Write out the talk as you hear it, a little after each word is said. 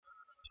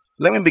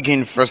Let me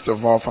begin first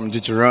of all from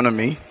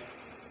Deuteronomy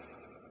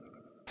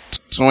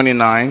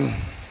 29.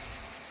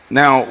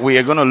 Now we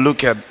are going to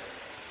look at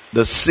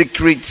the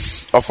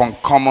secrets of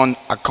uncommon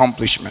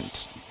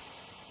accomplishment.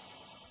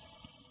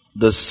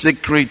 The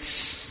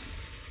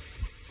secrets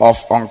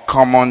of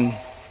uncommon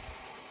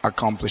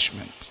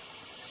accomplishment.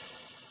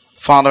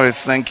 Father, I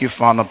thank you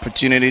for an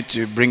opportunity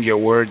to bring your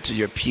word to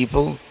your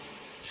people.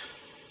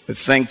 I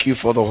thank you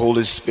for the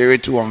Holy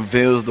Spirit who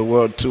unveils the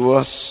word to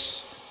us.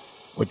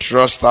 We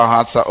trust our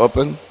hearts are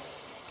open.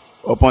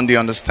 Open the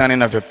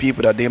understanding of your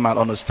people that they might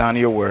understand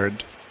your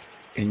word.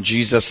 In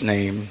Jesus'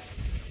 name,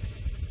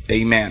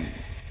 amen.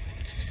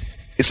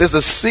 It says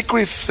the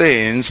secret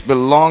things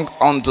belong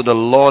unto the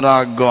Lord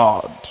our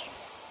God.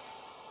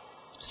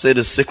 Say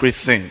the secret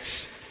things.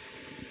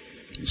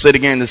 Say it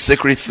again, the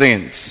secret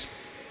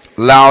things.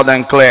 Loud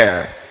and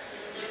clear.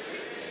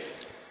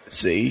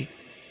 See?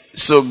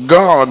 So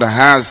God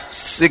has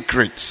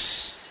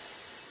secrets.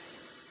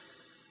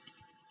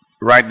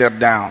 Write that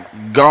down.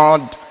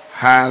 God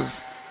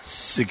has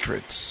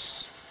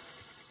secrets.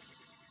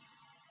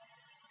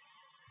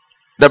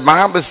 The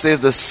Bible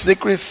says the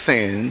secret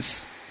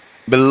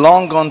things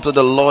belong unto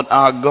the Lord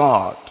our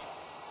God.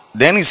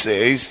 Then he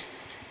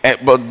says,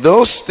 but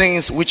those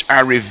things which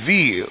are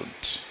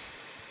revealed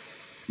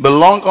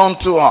belong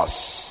unto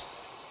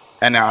us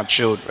and our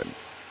children.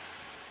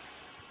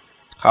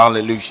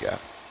 Hallelujah.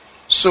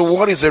 So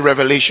what is a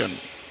revelation?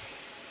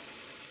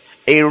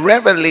 A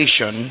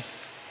revelation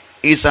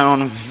is an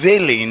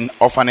unveiling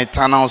of an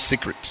eternal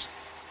secret.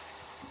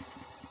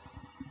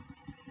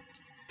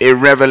 A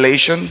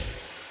revelation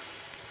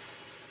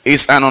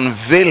is an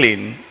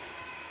unveiling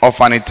of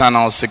an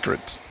eternal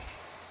secret.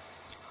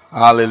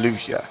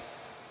 Hallelujah.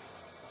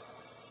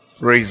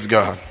 Praise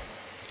God.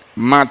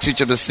 Matthew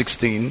chapter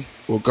 16.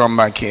 We'll come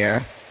back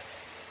here.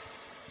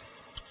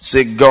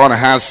 Say, God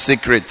has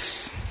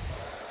secrets.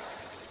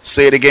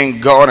 Say it again.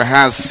 God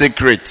has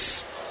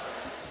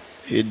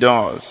secrets. He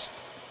does.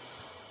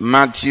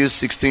 Matthew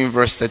 16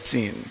 verse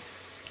 13.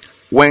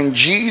 When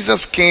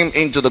Jesus came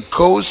into the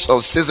coast of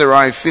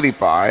Caesarea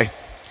Philippi,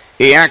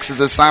 he asked his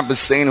disciples,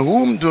 saying,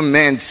 whom do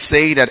men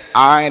say that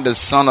I, the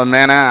Son of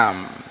Man,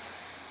 am?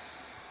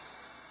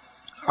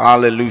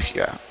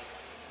 Hallelujah.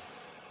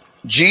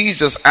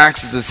 Jesus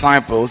asked his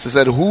disciples, he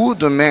said, who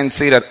do men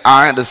say that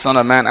I, the Son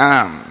of Man,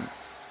 am?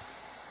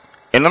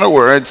 In other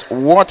words,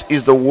 what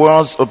is the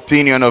world's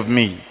opinion of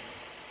me?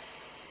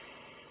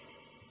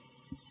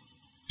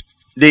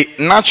 The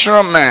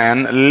natural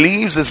man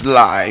lives his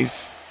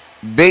life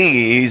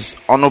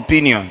based on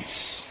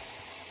opinions.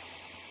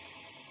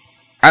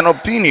 An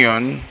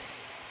opinion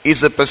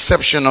is a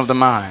perception of the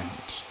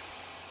mind.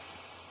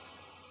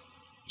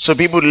 So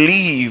people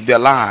live their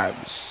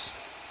lives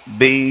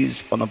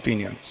based on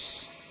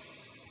opinions.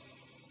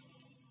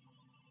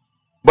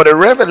 But a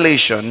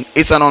revelation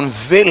is an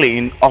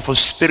unveiling of a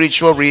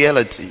spiritual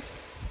reality.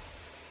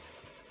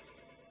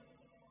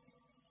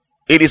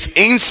 It is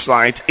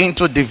insight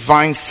into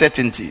divine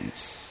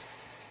certainties.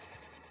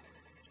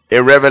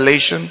 A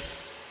revelation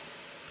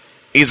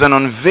is an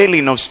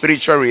unveiling of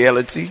spiritual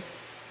reality.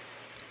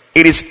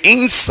 It is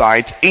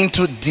insight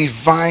into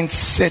divine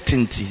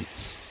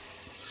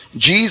certainties.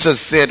 Jesus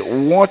said,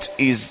 what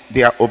is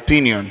their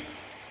opinion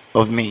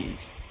of me?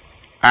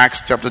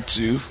 Acts chapter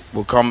 2,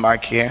 we'll come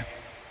back here.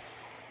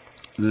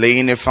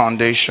 Laying a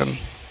foundation.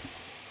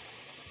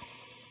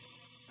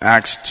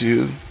 Acts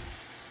 2.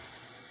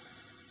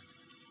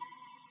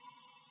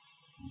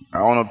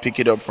 I want to pick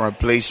it up from a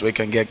place where we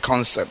can get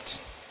concept.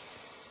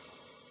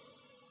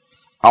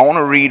 I want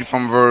to read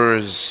from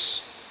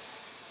verse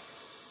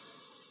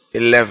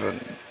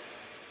 11.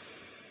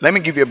 Let me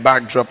give you a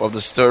backdrop of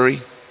the story.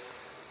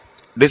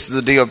 This is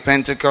the day of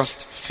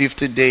Pentecost,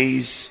 50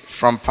 days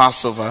from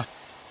Passover,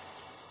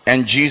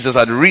 and Jesus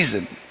had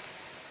risen.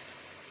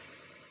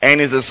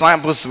 And his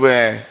disciples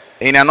were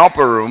in an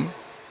upper room,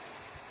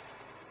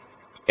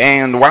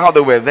 and while they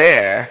were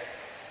there,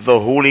 the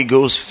Holy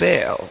Ghost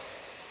fell.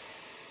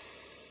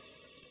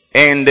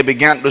 And they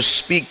began to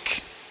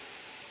speak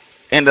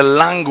in the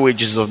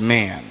languages of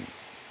man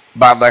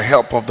by the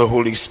help of the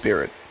Holy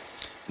Spirit.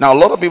 Now, a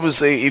lot of people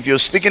say, if you're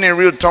speaking in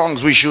real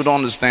tongues, we should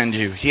understand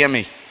you. Hear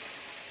me.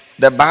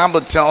 The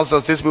Bible tells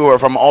us these people are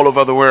from all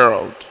over the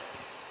world.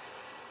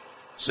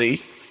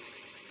 See?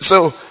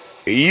 So,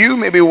 you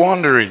may be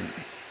wondering,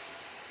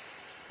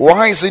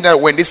 why is it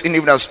that when this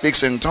individual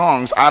speaks in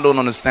tongues, I don't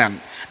understand?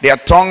 They are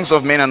tongues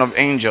of men and of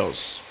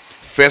angels.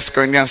 1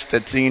 Corinthians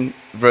 13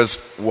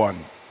 verse 1.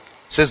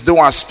 Says, though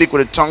I speak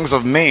with the tongues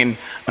of men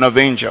and of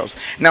angels.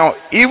 Now,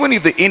 even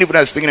if the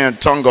individual is speaking in a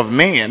tongue of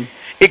man,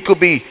 it could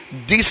be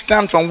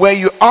distant from where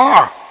you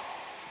are.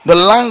 The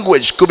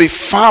language could be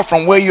far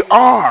from where you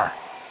are.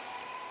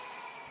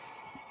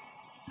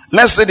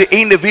 Let's say the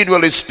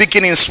individual is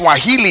speaking in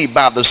Swahili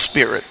by the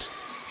Spirit.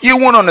 You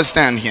won't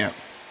understand him.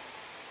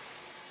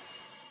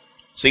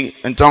 See,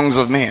 in tongues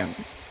of men.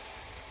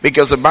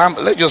 Because the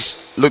Bible, let's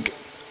just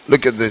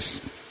look at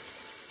this.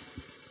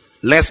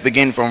 Let's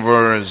begin from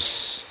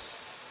verse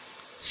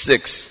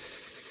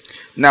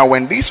 6. Now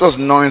when this was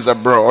noised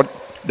abroad,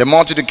 the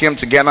multitude came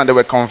together and they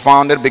were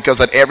confounded, because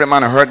that every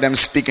man heard them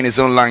speak in his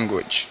own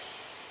language.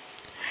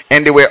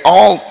 And they were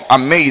all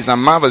amazed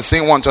and marveled,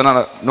 saying one to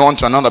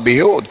another,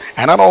 Behold,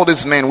 are not all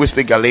these men we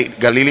speak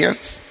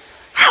Galileans?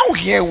 How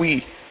hear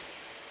we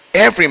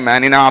every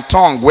man in our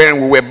tongue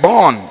wherein we were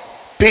born?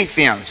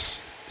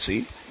 Parthians.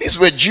 See, these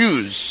were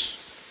Jews.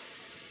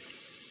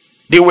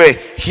 They were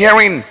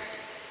hearing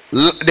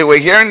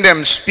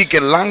them speak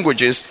in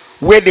languages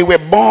where they were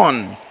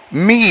born.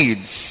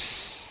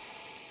 Medes,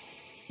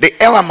 the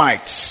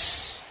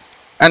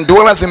Elamites, and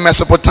dwellers in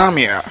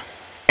Mesopotamia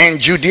and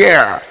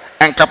Judea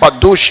and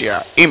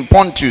Cappadocia, in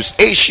Pontus,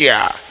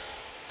 Asia.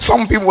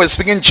 Some people were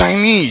speaking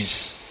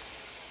Chinese,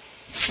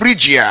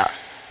 Phrygia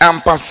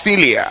and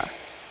Pamphylia,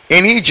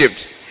 in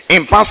Egypt,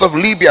 in parts of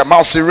Libya,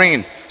 Mount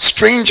Cyrene,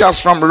 strangers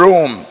from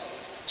Rome.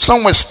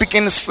 Some were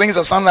speaking things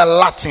that sounded like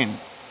Latin.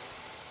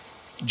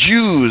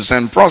 Jews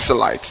and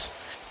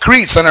proselytes,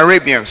 Cretes and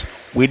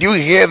Arabians. We do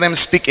hear them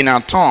speak in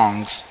our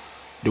tongues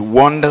the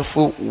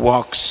wonderful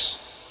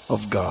works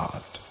of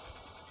God.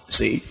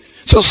 See?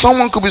 So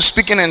someone could be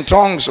speaking in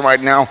tongues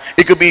right now.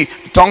 It could be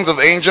tongues of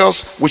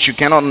angels, which you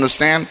cannot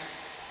understand.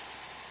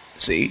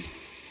 See?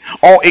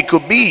 Or it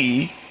could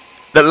be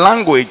the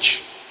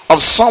language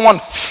of someone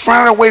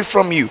far away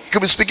from you. It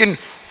could be speaking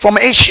from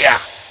Asia.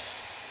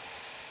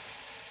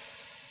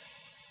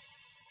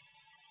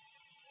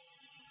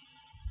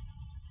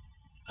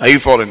 Are you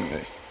following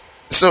me?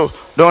 So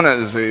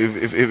don't say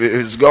if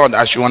it's God,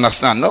 I should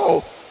understand.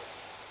 No.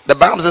 The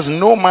Bible says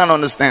no man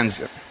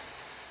understands him.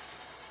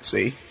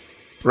 See?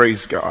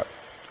 Praise God.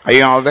 Are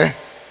you all there?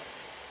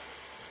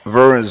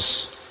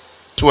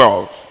 Verse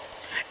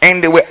 12.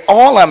 And they were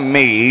all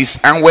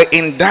amazed and were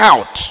in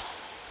doubt.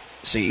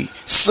 See,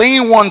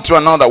 saying one to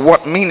another,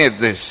 What meaneth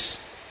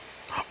this?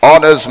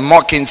 Others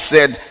mocking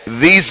said,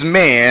 These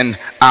men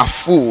are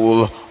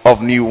full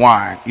of new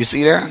wine. You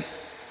see that?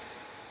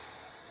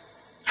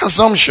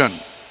 Assumption.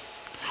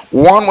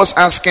 One was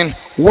asking,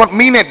 What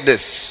meaneth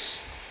this?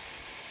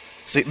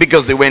 See,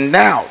 because they were in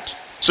doubt.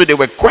 So there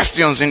were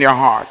questions in their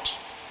heart.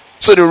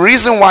 So the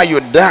reason why you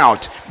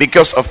doubt,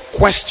 because of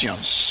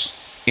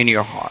questions in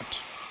your heart.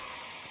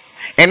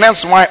 And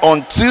that's why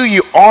until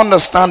you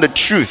understand the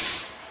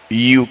truth,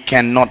 you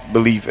cannot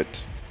believe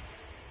it.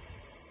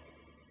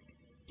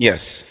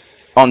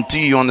 Yes.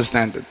 Until you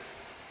understand it,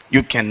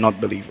 you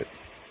cannot believe it.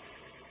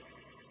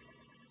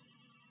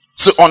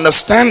 So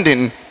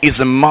understanding is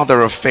the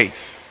mother of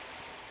faith.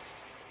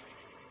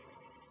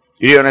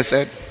 You hear what I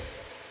said?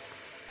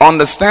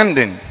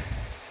 Understanding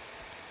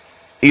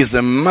is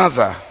the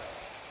mother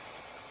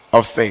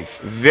of faith.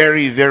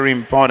 Very, very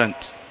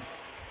important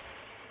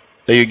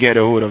that you get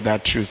a hold of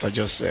that truth I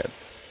just said.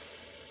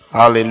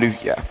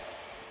 Hallelujah.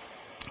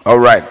 All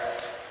right.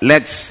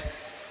 Let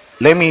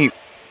me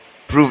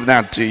prove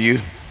that to you.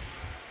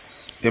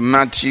 In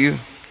Matthew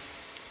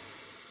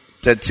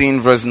 13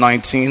 verse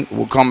 19,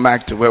 we'll come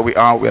back to where we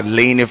are. We're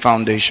laying a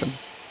foundation.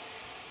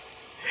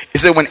 It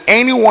said, When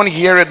anyone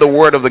heareth the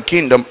word of the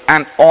kingdom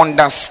and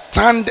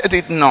understandeth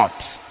it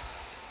not,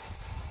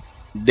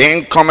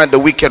 then cometh the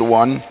wicked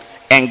one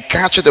and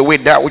catcheth away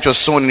that which was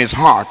sown in his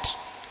heart.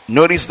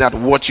 Notice that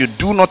what you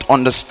do not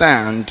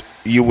understand,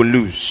 you will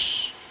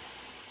lose.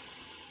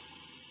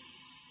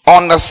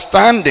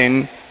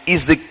 Understanding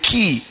is the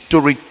key to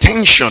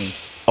retention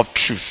of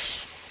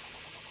truth.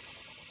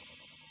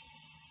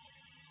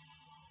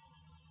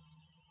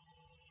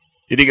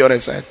 Did you get what I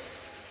said?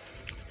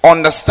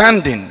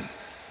 Understanding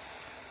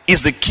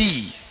is the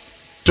key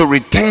to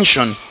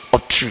retention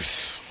of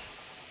truth.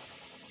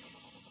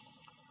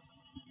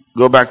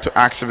 Go back to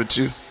Acts chapter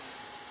 2.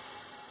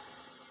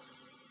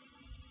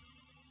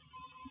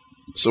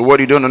 So what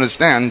you don't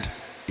understand,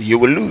 you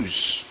will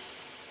lose.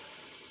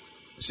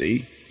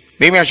 See?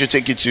 Maybe I should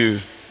take you to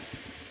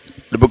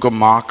the book of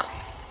Mark.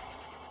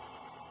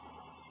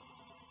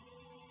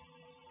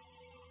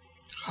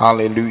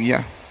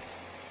 Hallelujah.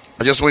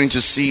 I just want you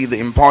to see the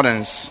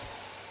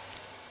importance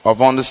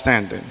of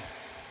understanding.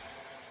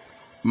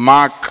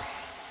 Mark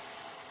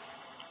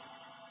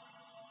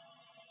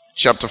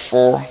chapter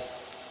 4.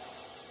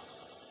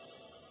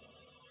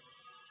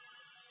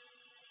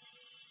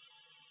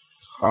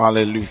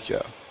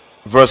 Hallelujah.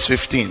 Verse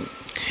 15.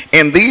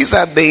 And these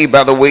are they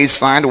by the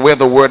wayside where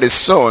the word is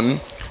sown.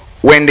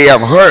 When they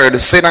have heard,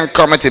 Satan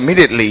cometh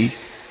immediately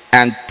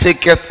and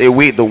taketh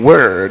away the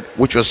word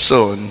which was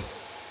sown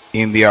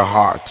in their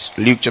hearts.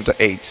 Luke chapter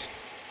 8.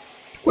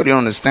 What do you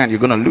understand?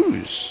 You're going to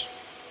lose.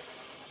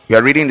 We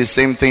are reading the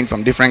same thing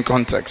from different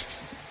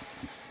contexts.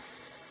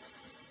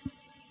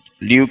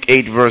 Luke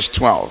 8 verse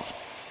 12.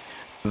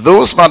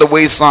 Those by the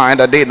wayside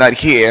are they that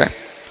hear.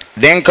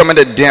 Then cometh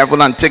the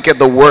devil and taketh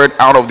the word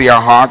out of their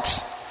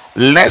hearts,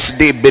 lest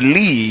they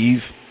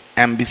believe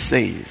and be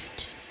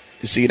saved.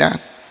 You see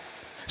that?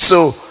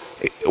 So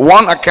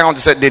one account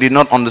said they did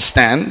not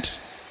understand,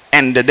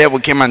 and the devil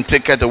came and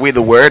taketh away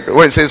the word.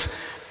 Where it says,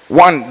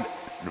 one,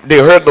 they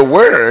heard the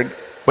word,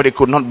 but they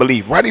could not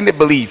believe. Why didn't they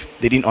believe?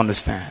 They didn't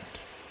understand.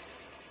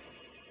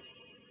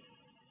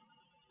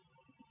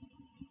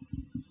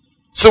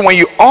 So when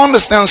you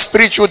understand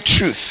spiritual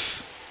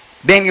truth,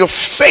 then your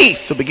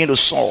faith will begin to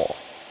soar.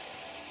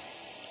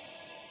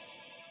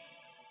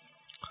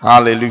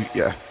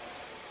 Hallelujah.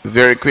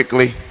 Very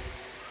quickly,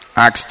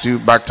 Acts 2,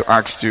 back to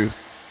Acts 2.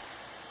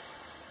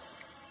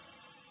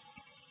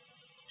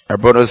 I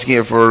brought us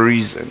here for a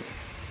reason.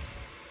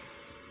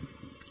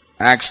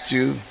 Acts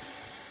 2,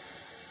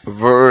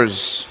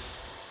 verse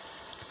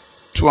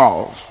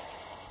 12.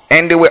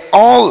 And they were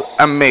all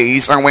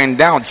amazed and went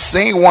out,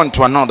 saying one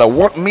to another,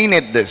 what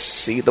meaneth this?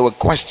 See, there were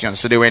questions,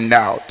 so they went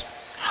out.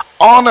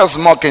 Others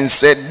mocking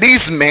said,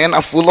 these men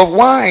are full of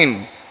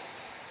wine.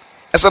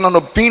 It's not an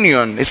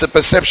opinion, it's a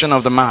perception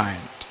of the mind.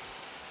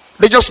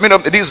 They just made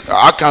up this.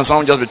 How can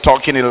someone just be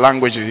talking in a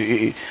language?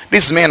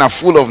 These men are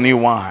full of new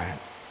wine.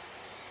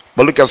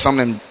 But look at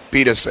something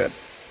Peter said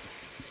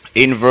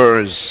in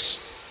verse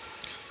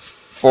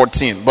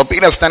 14. But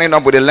Peter, standing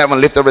up with 11,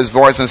 lifted up his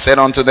voice and said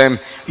unto them,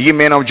 ye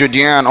men of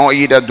Judea, and all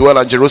ye that dwell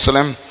at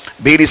Jerusalem,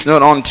 be this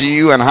known unto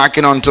you, and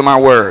hearken unto my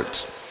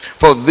words.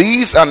 For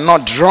these are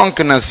not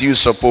drunken as you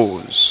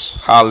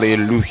suppose.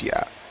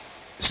 Hallelujah.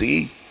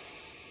 See,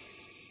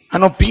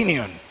 an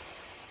opinion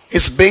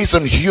is based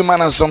on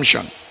human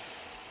assumption.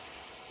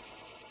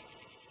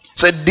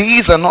 Said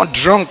these are not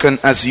drunken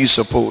as you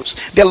suppose.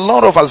 There are a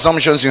lot of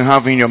assumptions you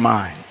have in your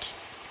mind.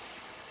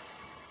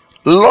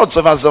 Lots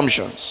of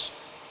assumptions.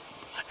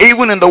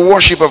 Even in the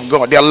worship of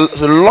God, there are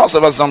lots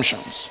of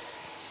assumptions.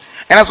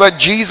 And that's why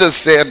Jesus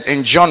said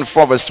in John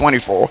 4 verse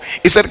 24,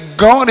 he said,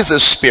 God is a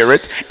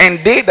spirit, and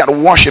they that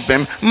worship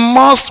him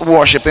must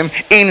worship him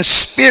in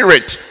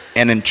spirit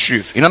and in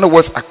truth. In other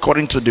words,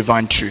 according to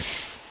divine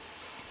truth.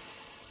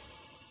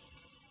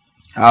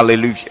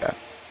 Hallelujah.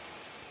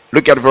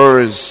 Look at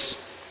verse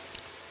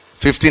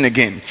 15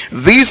 again.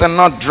 These are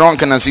not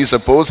drunken as you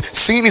suppose.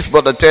 Sin is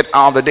but the third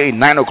hour of the day,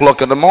 9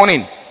 o'clock in the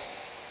morning.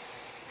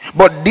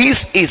 But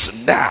this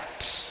is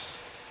that.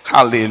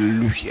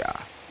 Hallelujah.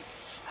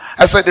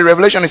 I said the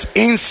revelation is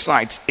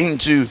insights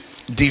into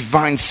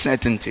divine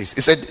certainties.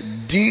 It said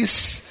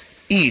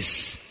this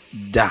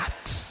is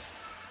that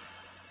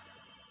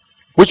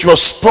which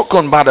was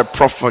spoken by the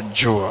prophet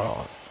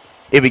Joel.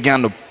 He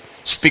began to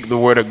speak the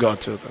word of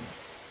God to them.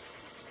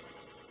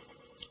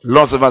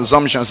 Lots of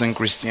assumptions in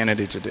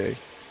Christianity today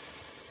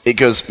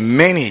because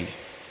many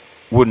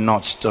would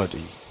not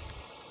study.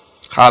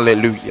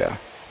 Hallelujah.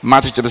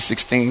 Matthew chapter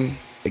 16,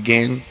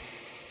 again,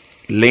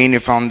 laying a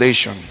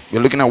foundation.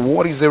 We're looking at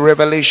what is a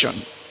revelation.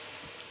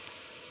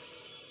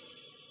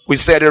 We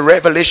said a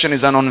revelation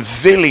is an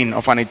unveiling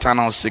of an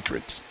eternal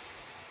secret.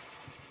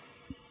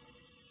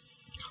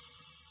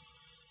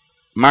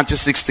 Matthew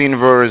 16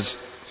 verse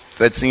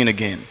 13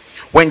 again.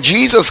 When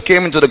Jesus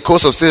came into the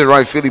coast of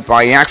Caesarea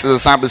Philippi, he asked the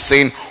disciples,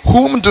 saying,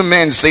 whom do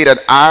men say that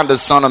I, the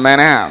Son of Man,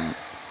 am?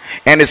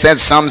 And he said,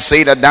 some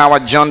say that thou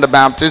art John the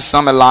Baptist,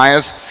 some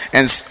Elias,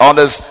 and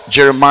others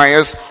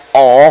Jeremiah,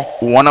 or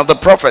one of the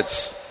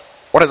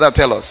prophets. What does that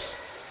tell us?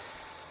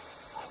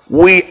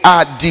 We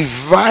are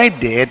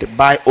divided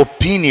by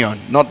opinion,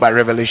 not by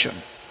revelation.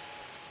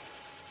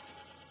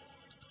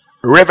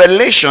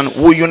 Revelation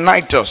will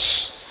unite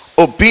us.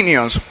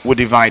 Opinions will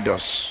divide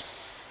us.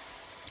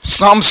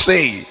 Some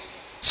say.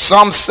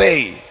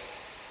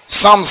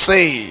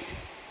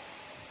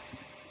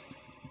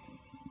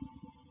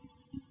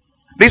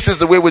 This is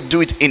the way we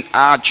do it in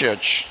our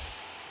church.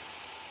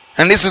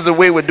 And this is the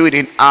way we do it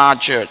in our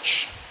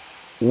church.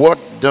 What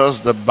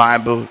does the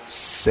Bible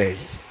say?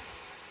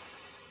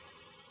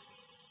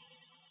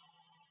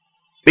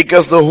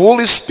 Because the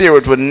Holy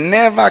Spirit will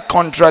never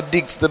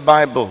contradict the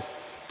Bible.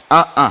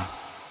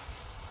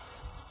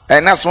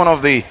 And that's one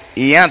of the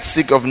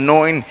yardstick of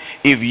knowing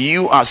if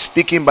you are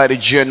speaking by the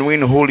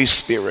genuine Holy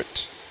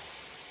Spirit.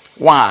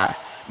 Why?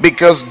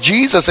 Because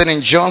Jesus said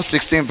in John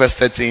 16 verse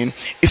 13,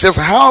 he says,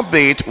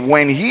 howbeit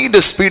when he,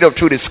 the Spirit of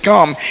truth, is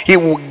come, he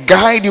will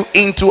guide you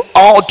into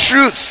all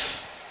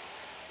truth.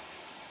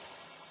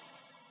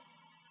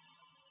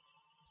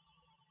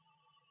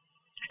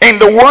 And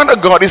the word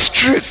of God is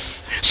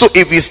truth. So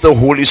if it's the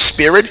Holy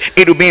Spirit,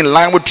 it will be in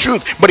line with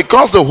truth. But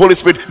because the Holy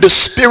Spirit, the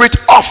Spirit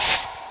of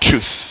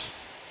truth.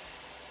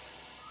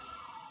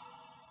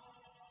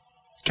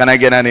 Can I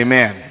get an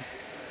amen?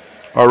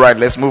 All right,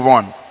 let's move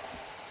on.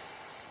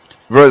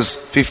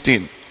 Verse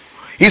 15.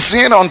 He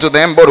said unto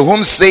them, but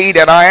whom say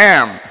that I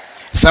am?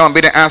 Simon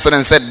Peter answered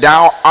and said,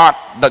 thou art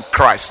the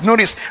Christ.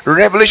 Notice,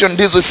 Revelation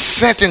deals with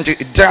certainty.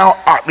 Thou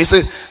art. He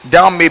said,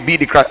 thou may be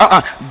the Christ.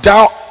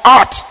 Thou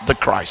art the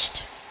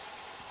Christ.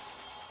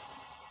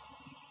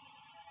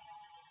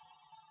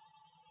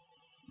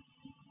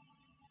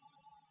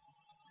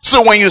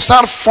 So when you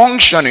start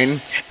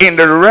functioning in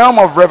the realm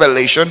of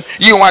revelation,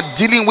 you are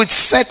dealing with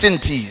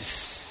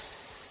certainties.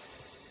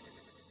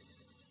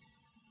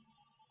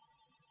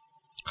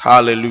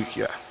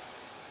 Hallelujah.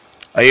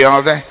 Are you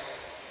all there?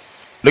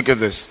 Look at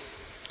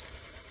this.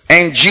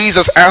 And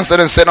Jesus answered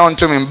and said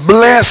unto him,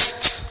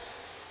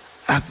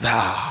 blessed art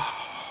thou.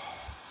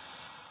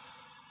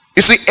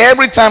 You see,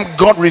 every time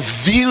God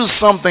reveals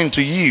something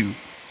to you,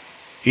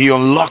 he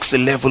unlocks a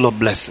level of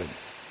blessing.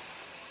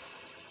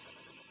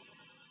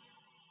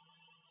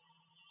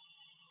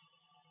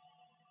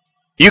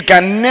 You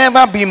can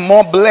never be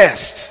more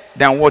blessed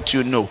than what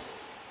you know.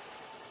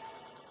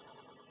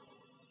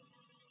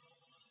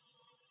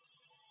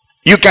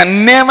 You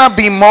can never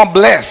be more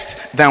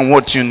blessed than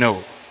what you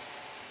know.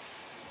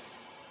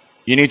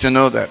 You need to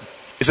know that.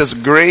 It says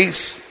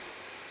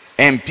grace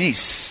and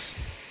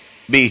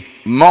peace be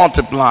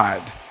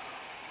multiplied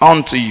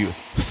unto you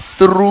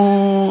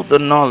through the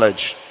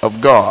knowledge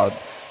of God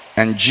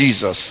and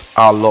Jesus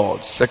our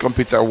Lord. 2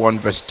 Peter 1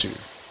 verse 2.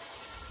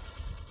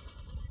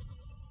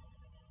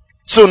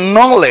 So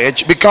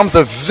knowledge becomes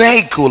the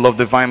vehicle of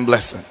divine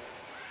blessing.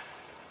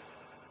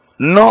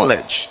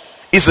 Knowledge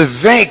is a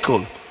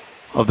vehicle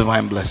of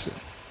divine blessing.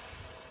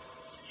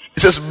 It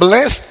says,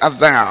 blessed art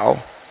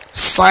thou,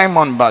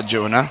 Simon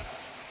Bar-Jonah,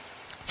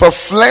 for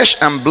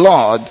flesh and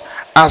blood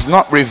has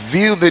not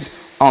revealed it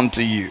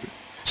unto you.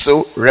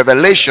 So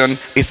revelation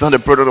is not a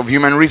product of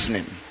human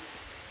reasoning,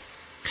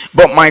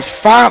 but my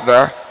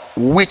Father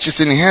which is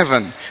in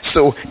heaven.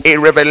 So a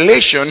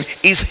revelation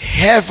is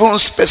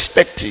heaven's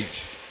perspective.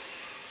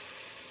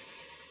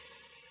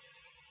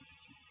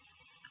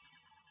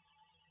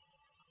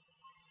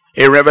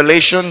 A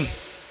revelation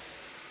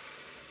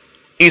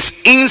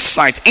is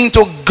insight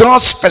into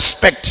God's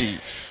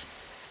perspective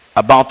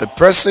about a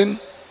person,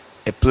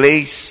 a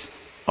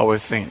place, or a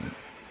thing.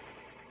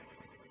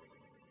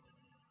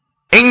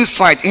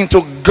 Insight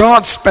into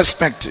God's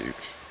perspective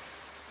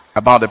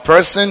about a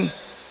person,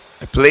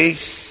 a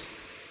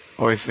place,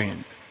 or a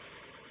thing.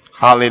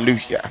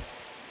 Hallelujah.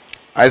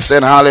 I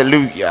said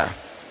hallelujah.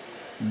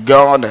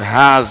 God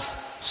has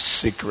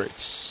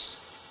secrets.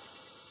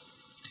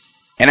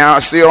 And I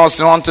say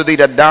also unto thee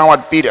that thou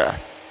art Peter.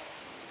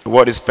 The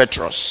word is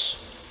Petros,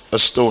 a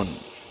stone.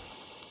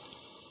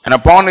 And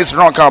upon this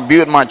rock I'll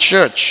build my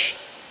church,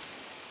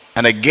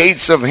 and the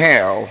gates of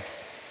hell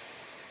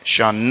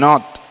shall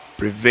not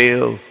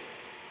prevail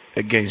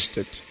against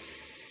it.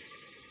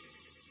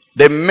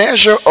 The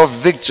measure of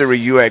victory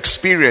you are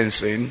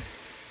experiencing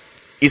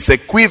is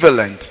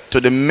equivalent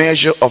to the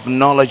measure of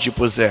knowledge you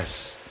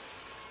possess.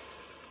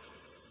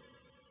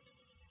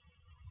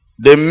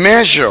 The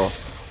measure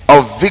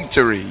of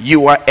victory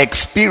you are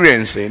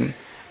experiencing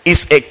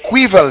is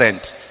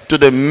equivalent to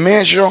the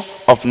measure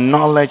of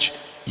knowledge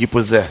you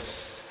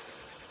possess.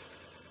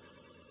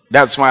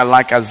 That's why I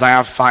like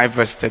Isaiah 5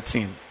 verse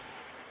 13.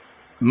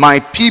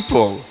 My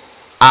people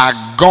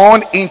are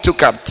gone into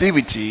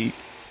captivity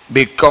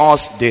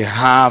because they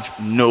have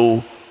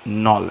no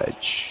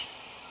knowledge.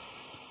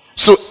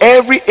 So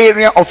every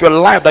area of your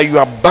life that you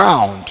are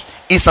bound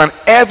is an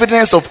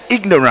evidence of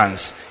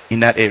ignorance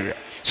in that area.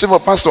 So, well,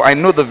 Pastor, I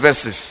know the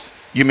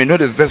verses. You may know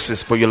the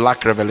verses, but you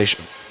lack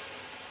revelation.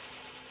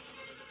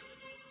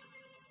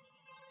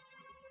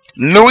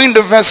 Knowing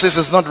the verses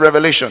is not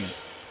revelation.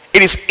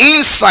 It is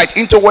insight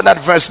into what that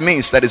verse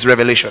means that is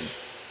revelation.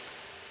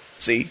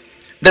 See,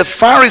 the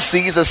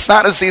Pharisees, the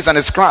Sadducees, and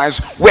the scribes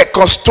were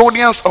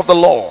custodians of the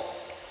law.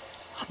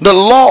 The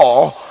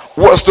law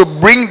was to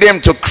bring them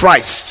to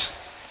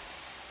Christ.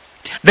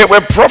 They were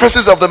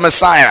prophecies of the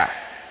Messiah.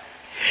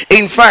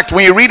 In fact,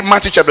 when you read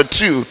Matthew chapter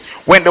 2,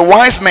 when the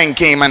wise men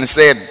came and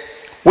said,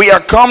 we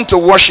are come to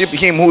worship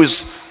him who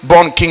is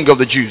born King of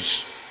the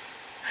Jews.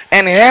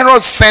 And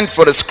Herod sent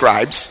for the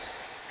scribes,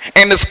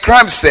 and the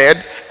scribes said,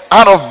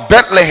 out of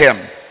Bethlehem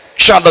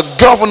shall the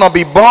governor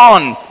be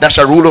born that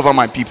shall rule over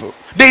my people.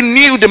 They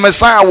knew the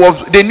Messiah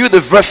was, they knew the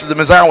verses the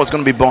Messiah was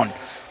going to be born,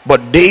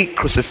 but they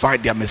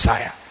crucified their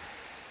Messiah.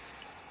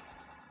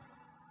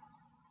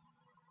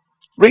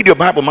 Read your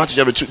Bible,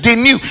 Matthew chapter 2. They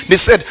knew, they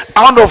said,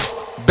 out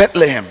of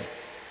Bethlehem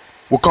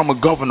will come a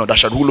governor that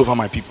shall rule over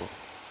my people.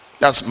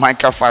 That's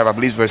Micah 5, I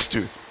believe, verse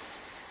 2.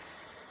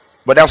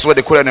 But that's what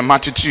they quoted in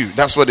Matthew 2.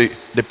 That's what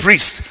the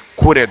priest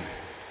quoted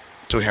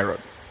to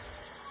Herod.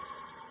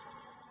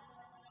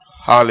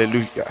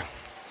 Hallelujah.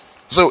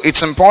 So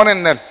it's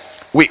important that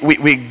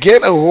we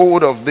get a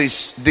hold of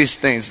these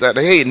things, that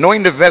hey,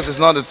 knowing the verse is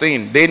not the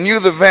thing. They knew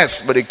the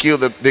verse, but they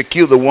killed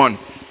the one.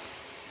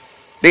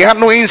 They had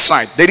no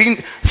insight. They didn't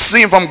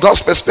see him from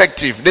God's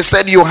perspective. They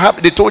said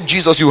they told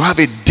Jesus, you have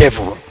a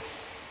devil.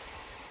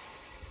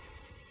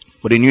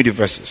 But they knew the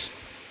verses.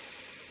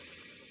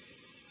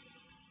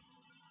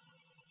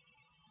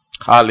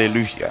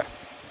 Hallelujah.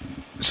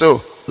 So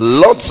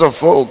lots of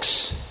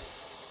folks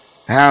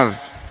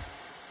have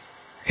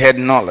head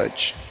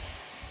knowledge.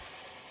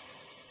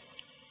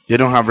 They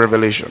don't have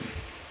revelation.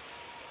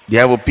 They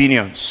have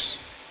opinions.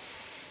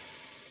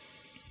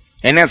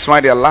 And that's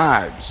why their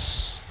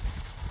lives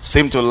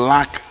seem to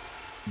lack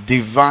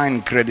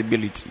divine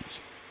credibility.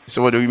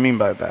 So what do we mean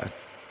by that?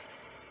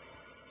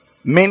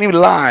 Many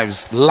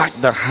lives lack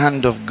the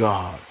hand of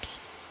God.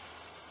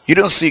 You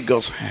don't see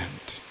God's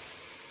hand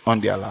on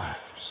their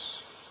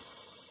lives.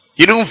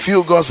 You don't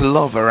feel God's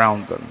love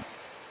around them.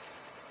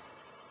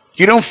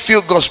 You don't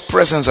feel God's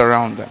presence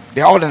around them.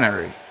 They're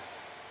ordinary.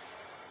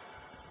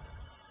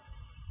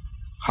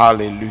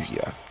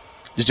 Hallelujah.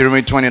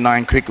 Deuteronomy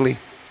 29 quickly.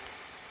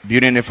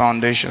 Building the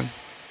foundation.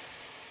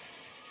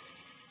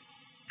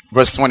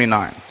 Verse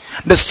 29.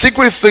 The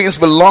secret things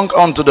belong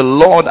unto the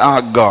Lord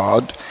our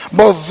God,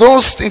 but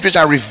those things which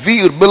are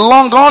revealed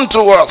belong unto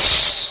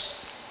us.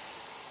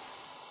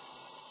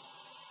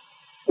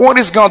 What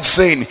is God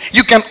saying?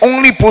 You can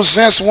only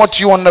possess what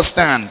you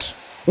understand,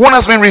 what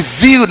has been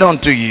revealed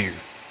unto you.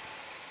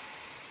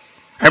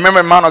 I remember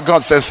a man of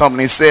God said something.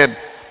 He said,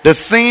 the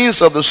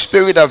things of the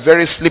spirit are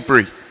very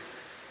slippery.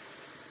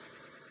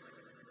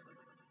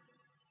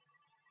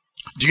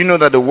 Do you know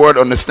that the word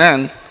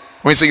understand,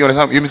 when you say you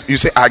understand, you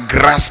say I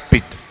grasp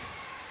it.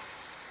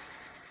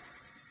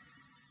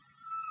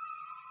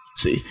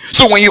 See?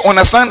 So when you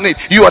understand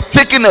it, you are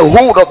taking a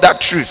hold of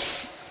that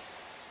truth.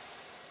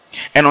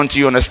 And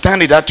until you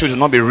understand it, that truth will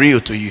not be real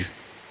to you.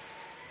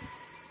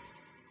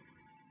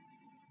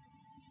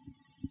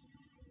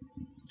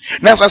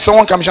 That's why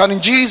someone comes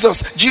shouting,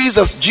 Jesus,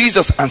 Jesus,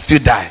 Jesus, and still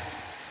die.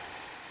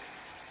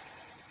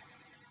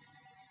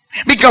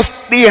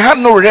 Because they had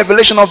no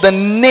revelation of the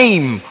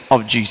name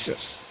of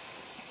Jesus.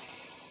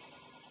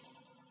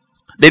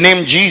 The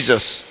name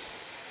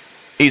Jesus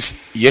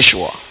is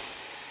Yeshua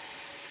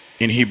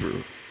in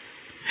Hebrew.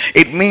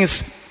 It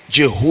means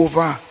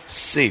Jehovah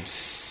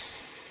saves,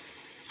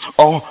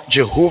 or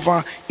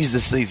Jehovah is the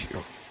Savior.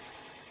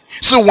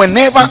 So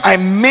whenever I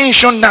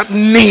mention that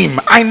name,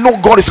 I know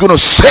God is going to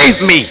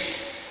save me.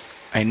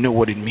 I know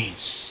what it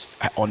means.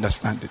 I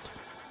understand it.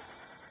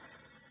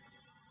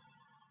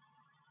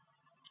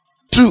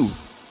 2,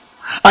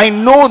 I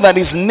know that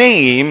his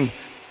name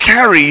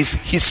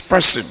carries his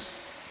person.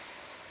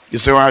 You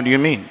say, well, how do you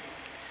mean?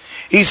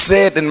 He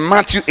said in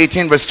Matthew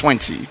 18 verse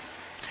 20,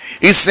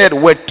 he said,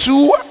 where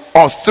 2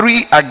 or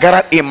 3 are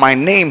gathered in my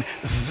name,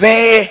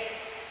 there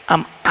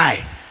am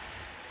I.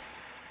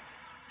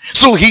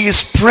 So he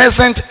is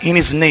present in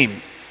his name.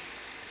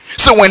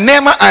 So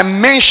whenever I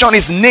mention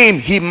his name,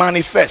 he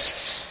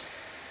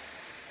manifests.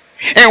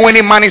 And when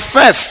he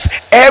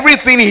manifests,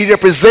 everything he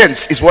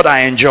represents is what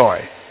I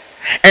enjoy.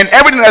 And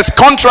everything that's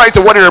contrary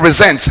to what he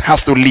represents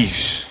has to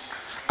leave.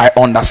 I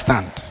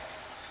understand.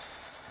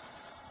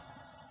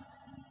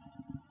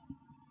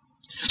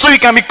 So you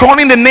can be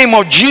calling the name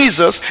of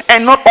Jesus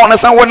and not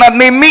understand what that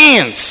name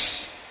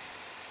means.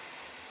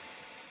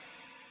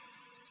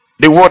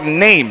 The word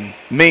name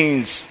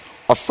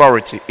means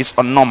authority. It's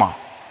onoma.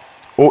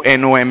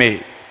 O-N-O-M-A.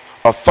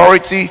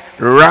 Authority,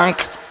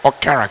 rank, or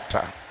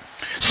character.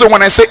 So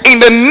when I say in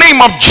the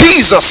name of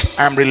Jesus,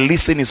 I'm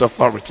releasing his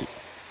authority.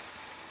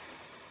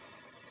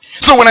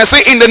 So when I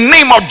say in the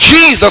name of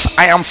Jesus,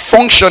 I am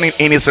functioning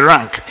in his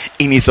rank,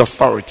 in his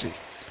authority.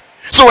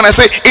 So when I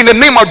say in the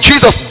name of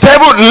Jesus,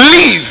 devil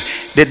leave,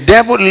 the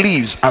devil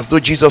leaves as though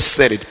Jesus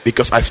said it,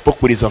 because I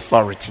spoke with his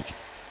authority.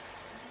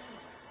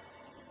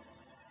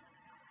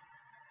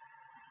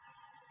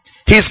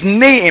 His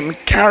name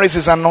carries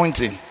his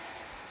anointing.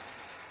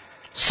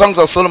 Songs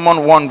of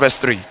Solomon 1 verse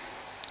 3.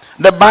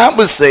 The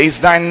Bible says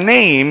thy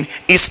name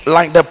is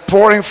like the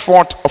pouring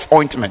forth of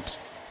ointment.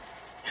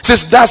 It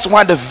says that's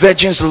why the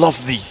virgins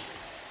love thee.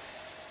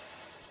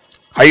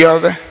 Are you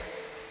out there?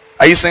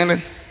 Are you saying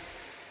it?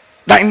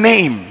 Thy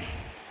name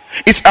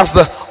is as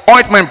the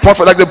ointment poured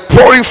forth, like the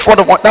pouring forth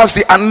of ointment. That's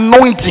the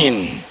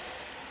anointing.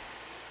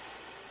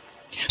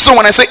 So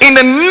when I say in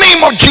the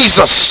name of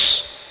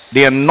Jesus,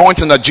 the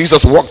anointing that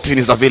Jesus walked in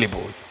is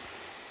available.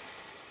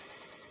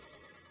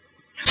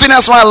 See,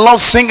 that's why I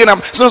love singing.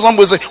 So some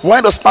people say,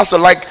 why does pastor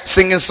like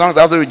singing songs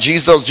after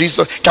Jesus,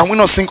 Jesus? Can we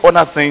not sing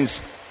other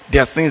things?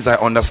 There are things I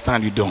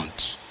understand you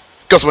don't.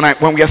 Because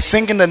when we are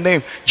singing the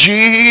name,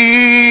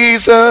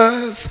 Jesus,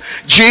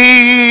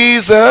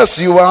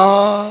 Jesus, you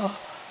are.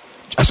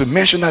 As we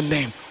mention that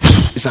name,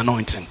 it's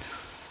anointing.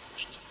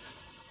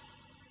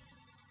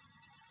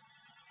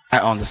 I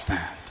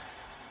understand.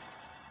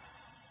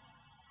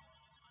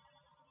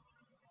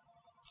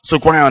 So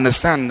when I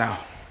understand now,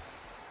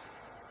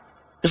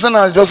 it's not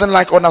that it doesn't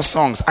like other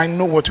songs. I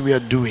know what we are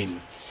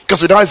doing.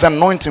 Because without his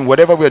anointing,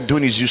 whatever we are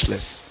doing is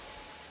useless.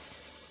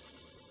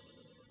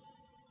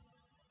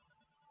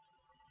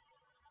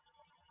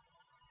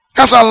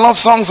 That's why I love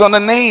songs on the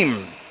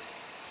name.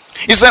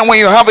 He said when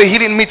you have a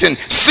healing meeting,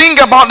 sing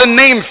about the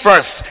name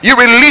first. You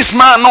release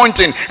my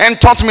anointing,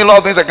 and taught me a lot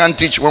of things I can't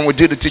teach. When we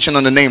do the teaching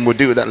on the name, we'll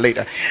do that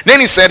later.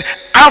 Then he said,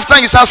 after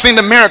you start seeing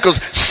the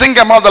miracles, sing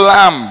about the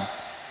Lamb.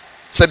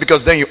 He said,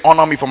 because then you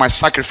honor me for my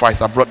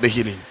sacrifice. I brought the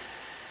healing.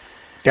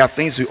 There are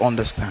things we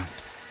understand.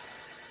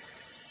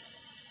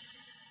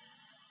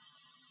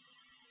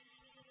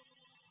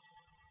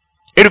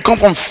 It will come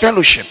from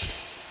fellowship.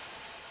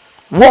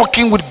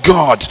 Walking with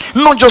God.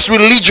 Not just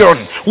religion.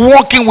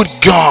 Walking with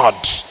God.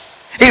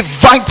 A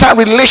vital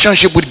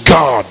relationship with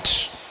God.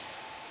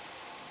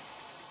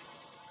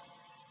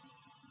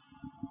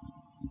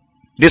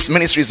 This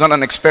ministry is not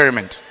an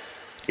experiment.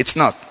 It's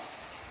not.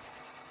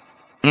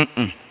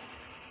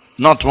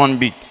 Not one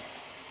bit.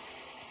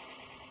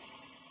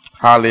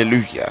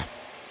 Hallelujah.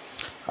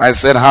 I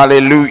said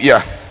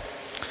hallelujah.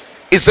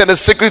 He said the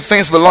secret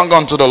things belong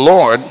unto the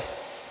Lord,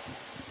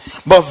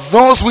 but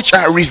those which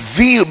are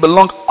revealed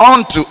belong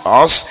unto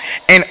us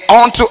and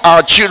unto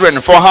our children.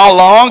 For how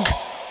long?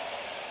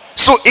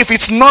 So if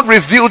it's not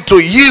revealed to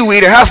you,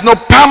 it has no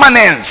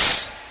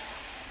permanence.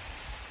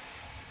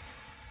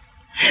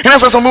 And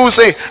that's why some people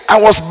say, I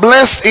was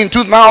blessed in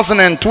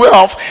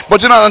 2012,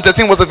 but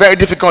 2013 was a very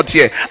difficult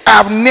year.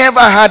 I've never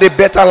had a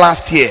better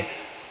last year.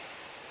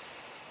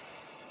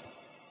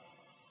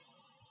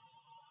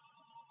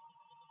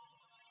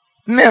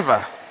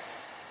 Never.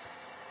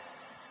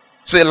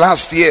 Say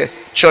last year,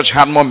 church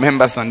had more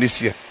members than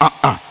this year.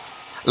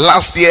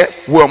 Last year,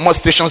 we were more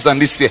stations than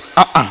this year.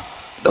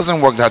 It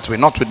doesn't work that way.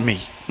 Not with me.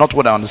 Not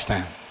what I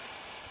understand.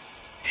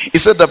 He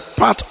said the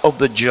path of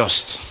the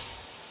just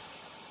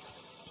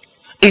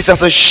is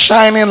as a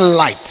shining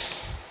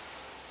light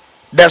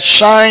that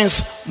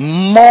shines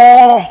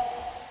more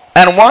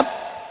and what?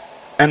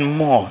 And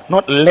more.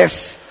 Not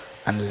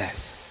less and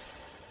less.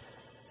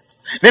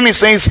 Then he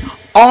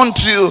says,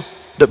 unto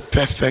the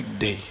perfect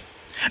day.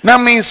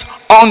 That means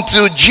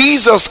until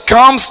Jesus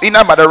comes in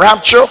by the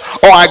rapture, or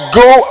I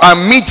go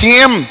and meet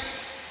him,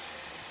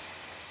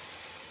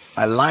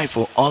 my life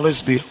will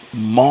always be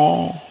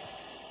more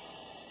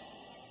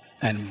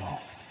and more.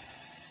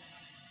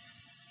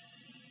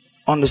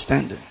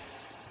 Understanding.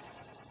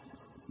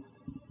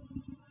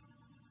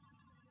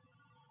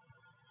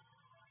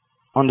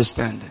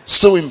 Understanding.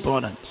 So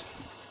important.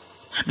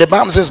 The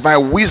Bible says by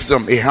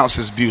wisdom a house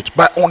is built.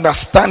 By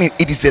understanding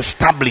it is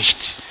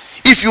established.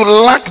 If you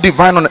lack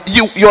divine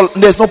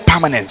there's no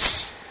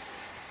permanence.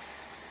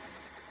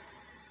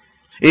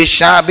 It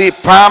shall be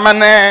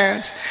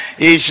permanent.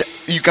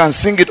 You can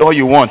sing it all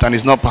you want and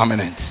it's not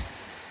permanent.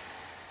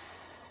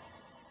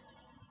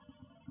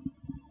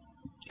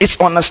 It's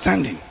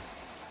understanding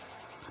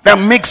that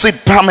makes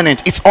it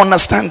permanent. It's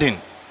understanding.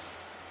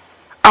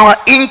 Our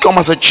income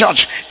as a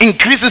church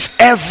increases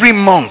every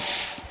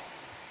month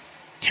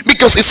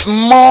because it's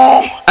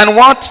more and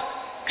what?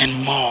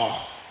 And more.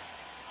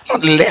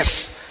 Not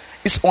less.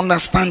 It's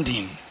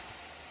understanding.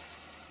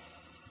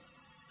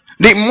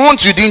 The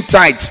month you didn't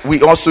tithe,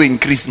 we also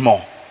increased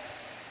more.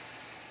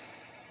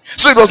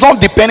 So it was not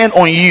dependent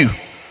on you.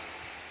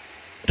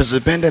 It was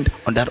dependent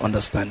on that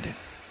understanding.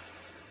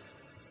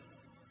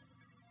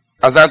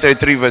 Isaiah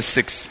 33 verse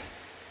 6.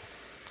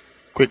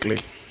 Quickly.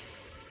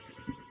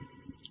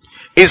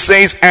 It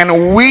says,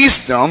 and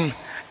wisdom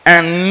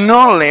and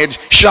knowledge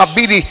shall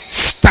be the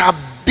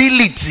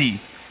stability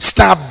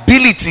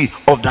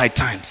of thy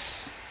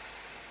times.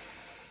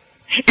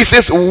 It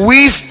says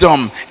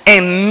wisdom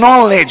and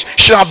knowledge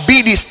shall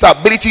be the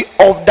stability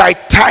of thy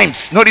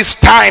times. Notice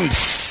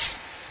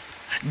times.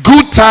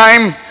 Good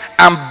time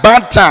and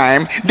bad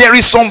time. There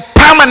is some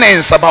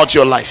permanence about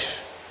your life.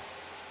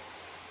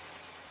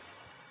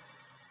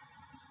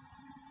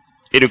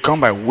 It will come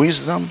by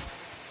wisdom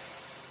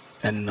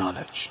and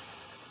knowledge.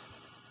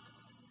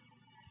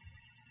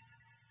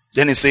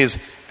 Then it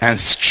says, and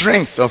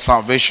strength of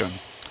salvation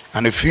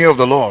and the fear of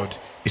the Lord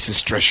is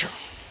his treasure.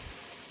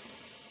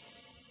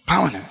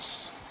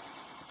 Permanence.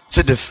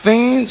 So the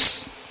things,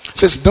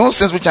 says those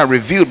things which are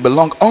revealed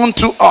belong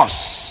unto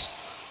us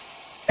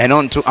and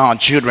unto our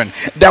children,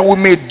 that we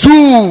may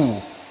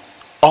do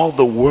all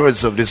the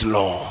words of this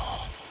law.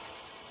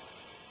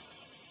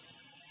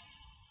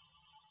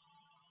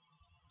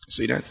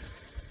 See that?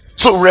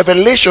 So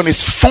revelation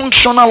is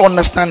functional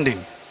understanding.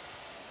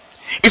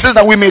 It says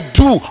that we may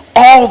do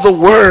all the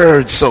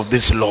words of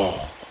this law.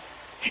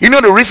 You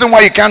know the reason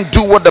why you can't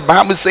do what the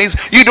Bible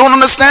says? You don't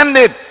understand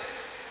it.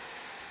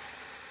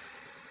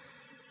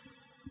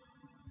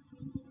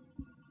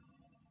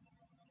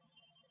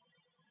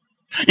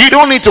 You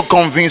don't need to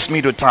convince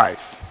me to tithe.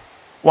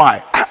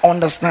 Why? I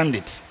understand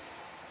it.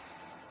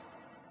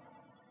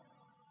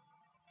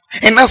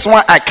 And that's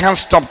why I can't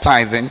stop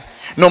tithing,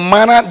 no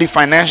matter the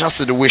financial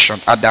situation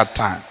at that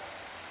time.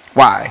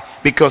 Why?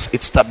 Because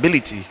it's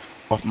stability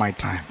of my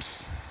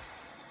times.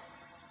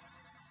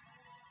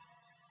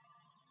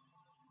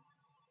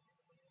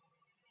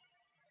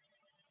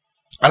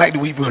 I like the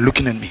way people are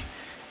looking at me.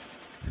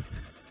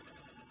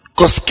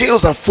 Because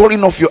scales are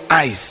falling off your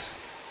eyes.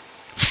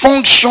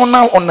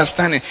 Functional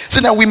understanding, so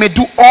that we may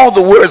do all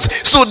the words.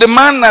 So the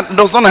man that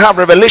does not have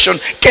revelation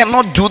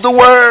cannot do the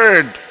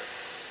word.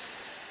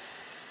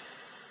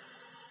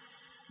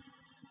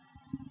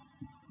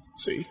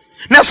 See?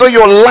 Now, so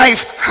your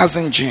life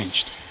hasn't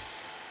changed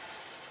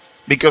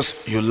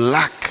because you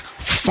lack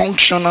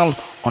functional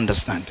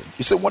understanding.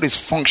 You say, what is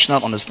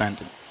functional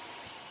understanding?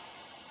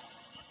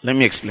 Let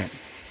me explain.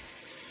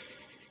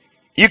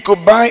 You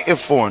could buy a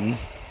phone,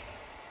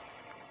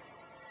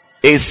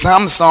 a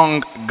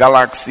Samsung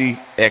Galaxy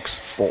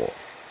S4,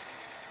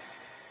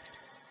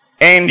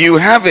 and you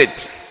have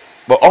it,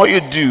 but all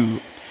you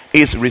do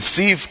is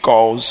receive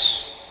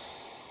calls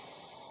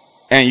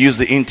and use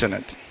the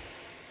internet.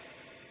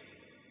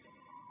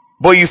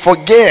 But you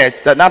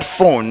forget that that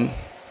phone,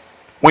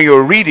 when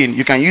you're reading,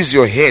 you can use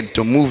your head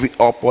to move it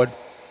upward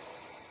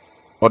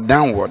or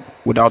downward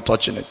without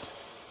touching it.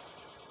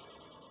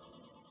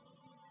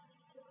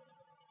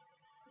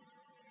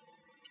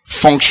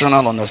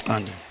 Functional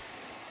understanding.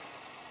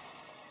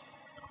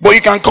 But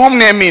you can come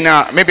near me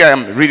now. Maybe I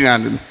am reading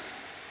and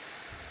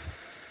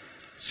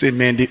say,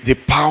 man, the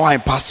power in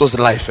pastor's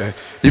life.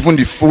 even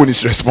the phone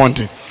is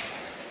responding.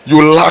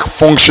 You lack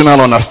functional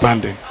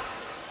understanding.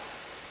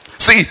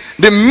 See,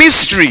 the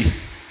mystery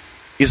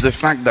is the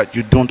fact that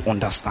you don't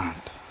understand.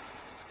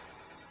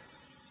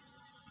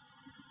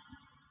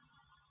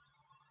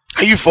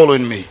 Are you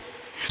following me?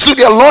 So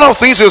there are a lot of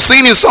things you're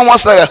seeing in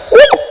someone's life.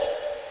 Oh,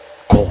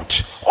 God.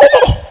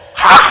 Oh,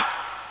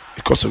 ha.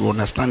 Because you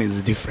understand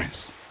is the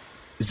difference.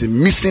 It's the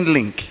missing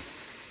link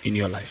in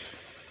your life.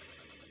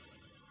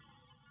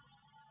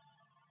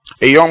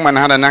 A young man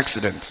had an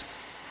accident.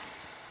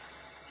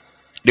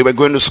 They were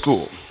going to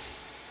school.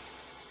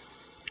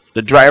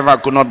 The driver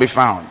could not be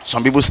found.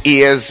 Some people's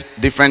ears,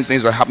 different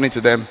things were happening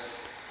to them.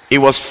 He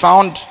was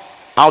found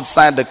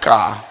outside the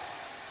car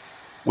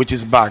with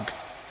his bag.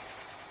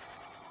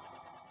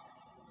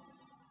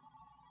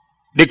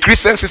 The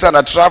Christian sister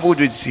that traveled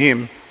with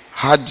him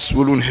had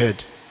swollen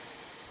head.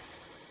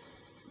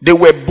 They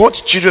were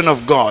both children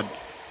of God.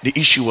 The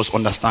issue was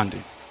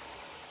understanding.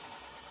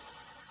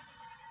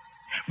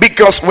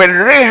 Because when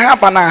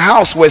Rahab and her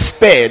house were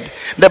spared,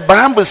 the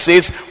Bible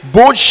says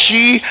both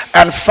she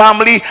and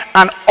family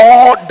and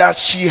all that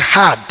she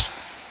had.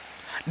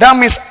 That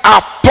means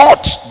her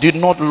pot did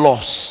not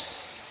lose.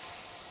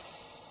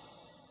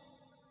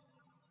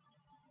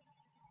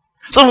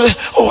 So,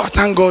 oh, I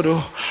thank God.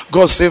 Oh,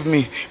 God saved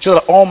me. So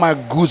that all my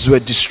goods were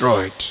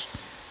destroyed.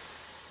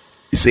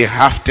 It's a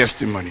half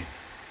testimony.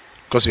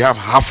 Because you have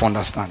half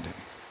understanding.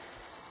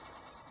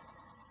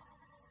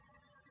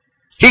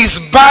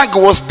 His bag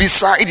was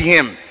beside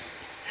him.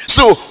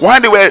 So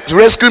while they were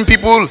rescuing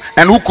people,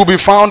 and who could be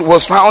found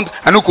was found,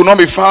 and who could not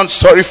be found,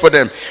 sorry for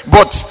them.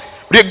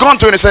 But they gone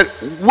to him and said,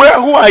 who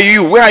are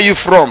you? Where are you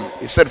from?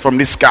 He said, from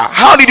this car.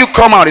 How did you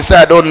come out? He said,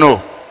 I don't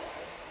know.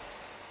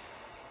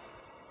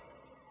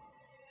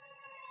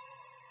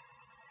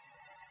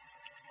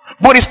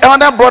 But his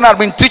elder brother had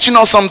been teaching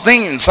us some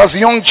things as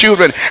young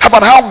children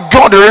about how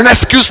God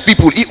rescues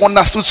people. He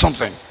understood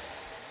something.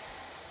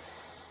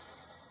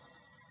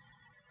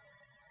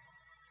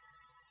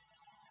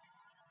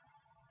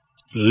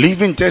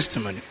 Living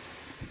testimony.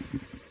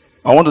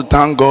 I want to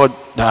thank God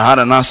that I had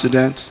an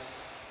accident.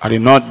 I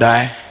did not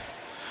die.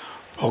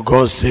 Oh,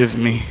 God saved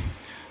me.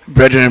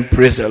 Brethren,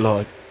 praise the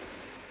Lord.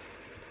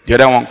 The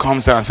other one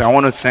comes out and says, I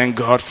want to thank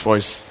God for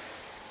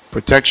his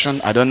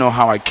protection. I don't know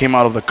how I came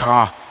out of the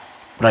car,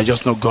 but I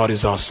just know God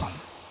is awesome.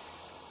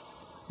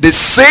 The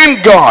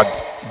same God,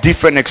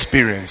 different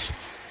experience,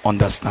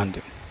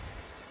 understanding.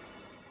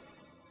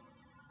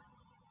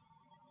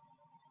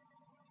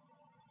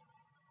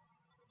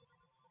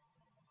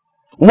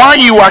 While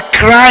you are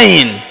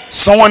crying,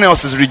 someone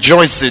else is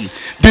rejoicing.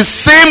 The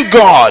same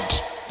God,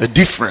 the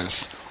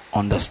difference,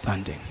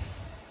 understanding.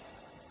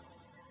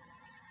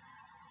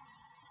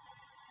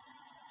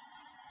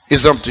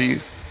 It's up to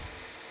you.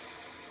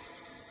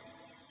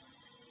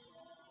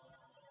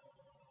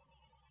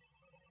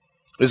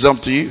 It's up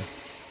to you.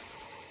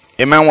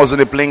 A man was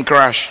in a plane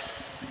crash.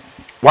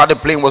 While the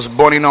plane was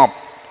burning up,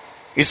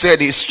 he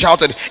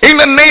shouted, in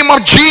the name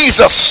of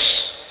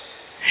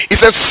Jesus. He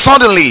said,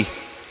 suddenly,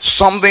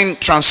 something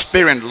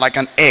transparent like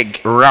an egg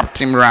wrapped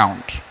him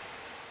round.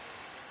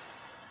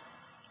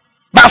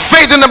 By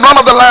faith in the blood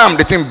of the Lamb,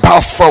 the thing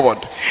bounced forward.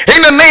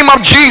 In the name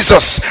of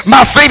Jesus,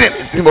 by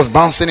faith, he was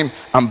bouncing him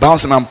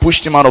and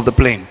pushed him out of the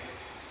plane.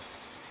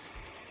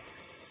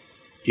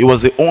 He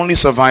was the only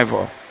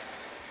survivor.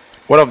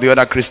 What of the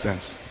other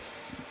Christians?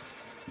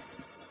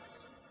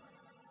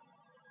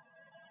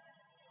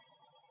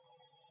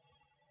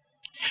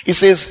 He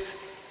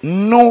says,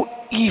 no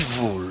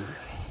evil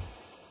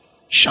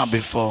shall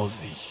befall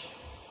thee.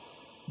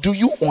 Do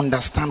you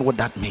understand what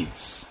that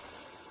means?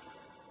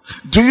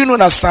 Do you know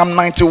that Psalm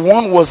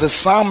 91 was a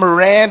psalm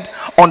read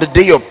on the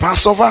day of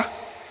Passover?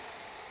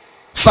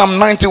 Psalm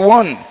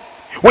 91.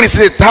 When it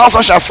says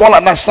 1,000 shall fall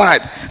at that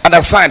side,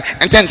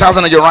 and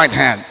 10,000 at your right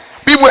hand.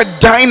 People were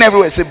dying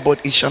everywhere. He said,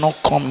 but it shall not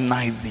come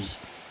nigh thee.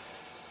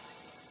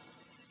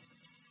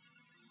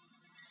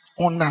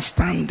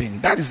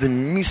 Understanding. That is the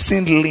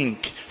missing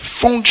link.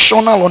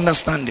 Functional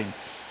understanding.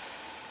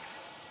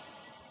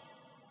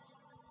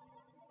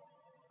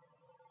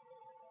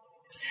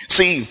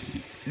 See,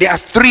 there are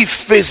three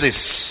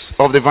phases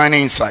of divine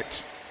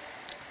insight.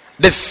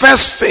 The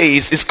first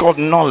phase is called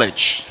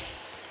knowledge,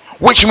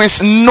 which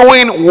means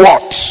knowing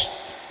what.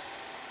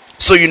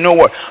 So you know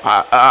what?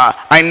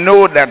 I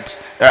know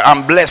that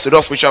I'm blessed with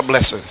all spiritual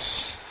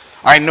blessings.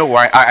 I know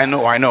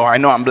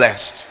I'm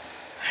blessed.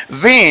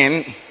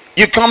 Then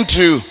you come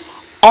to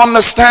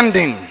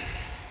understanding.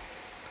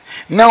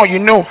 Now you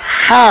know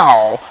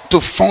how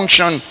to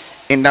function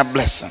in that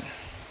blessing.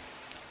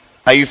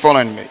 Are you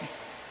following me?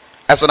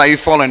 I said, are you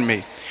following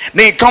me?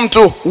 Then you come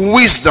to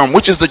wisdom,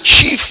 which is the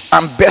chief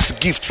and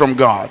best gift from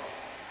God.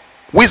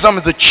 Wisdom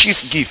is the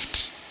chief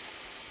gift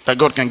that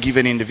God can give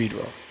any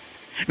individual.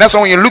 That's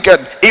why when you look at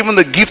even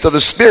the gift of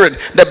the Spirit,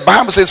 the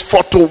Bible says,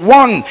 for to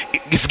one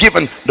is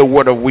given the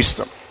word of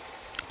wisdom.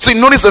 So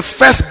notice the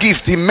first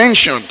gift he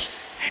mentioned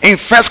in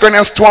 1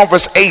 Corinthians 12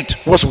 verse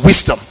 8 was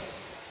wisdom.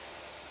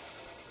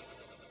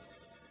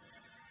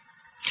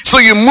 So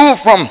you move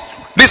from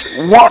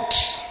this what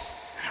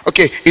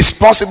Okay, it's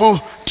possible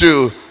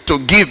to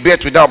give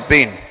birth without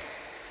pain.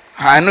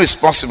 I know it's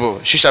possible.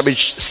 She shall be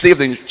saved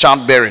in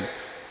childbearing.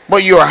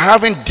 But you are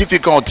having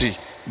difficulty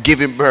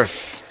giving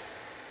birth.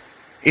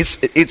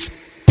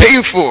 It's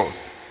painful.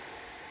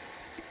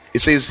 It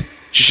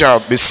says she shall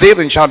be saved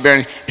in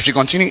childbearing if she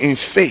continue in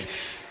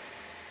faith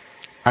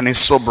and in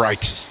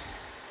sobriety.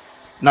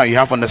 Now you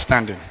have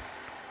understanding.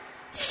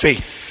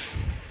 Faith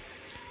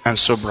and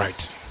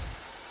sobriety.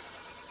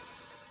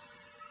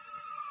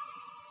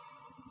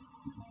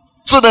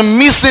 So the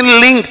missing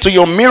link to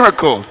your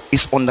miracle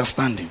is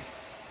understanding.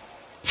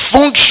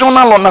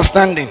 Functional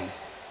understanding.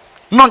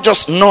 Not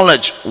just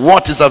knowledge,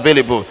 what is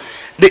available.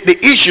 The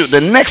issue,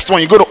 the next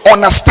one, you go to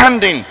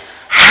understanding.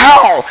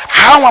 How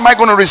am I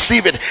going to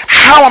receive it?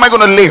 How am I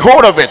going to lay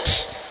hold of it?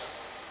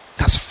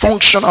 That's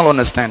functional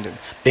understanding.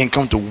 Then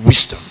come to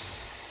wisdom.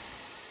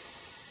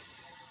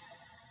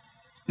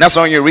 That's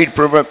when you read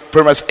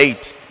Proverbs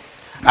 8.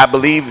 I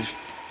believe,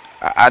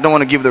 I don't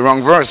want to give the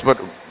wrong verse,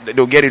 but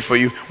they'll get it for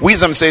you.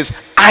 Wisdom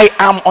says, I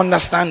am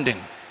understanding.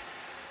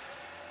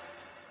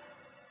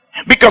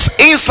 Because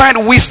inside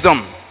wisdom,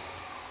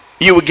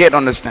 you will get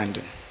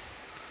understanding.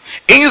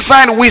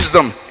 Inside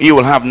wisdom, you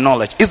will have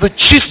knowledge. It's the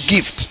chief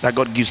gift that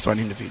God gives to an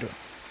individual.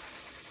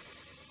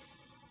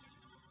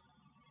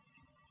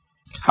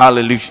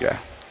 Hallelujah.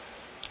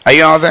 Are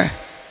you out there?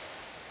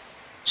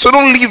 So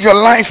don't live your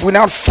life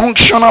without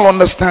functional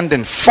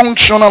understanding.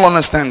 Functional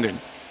understanding.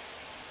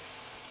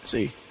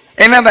 See?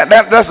 And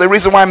that's the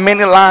reason why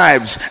many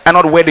lives are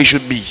not where they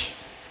should be.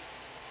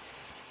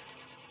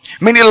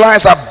 Many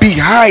lives are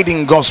behind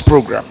in God's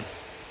program.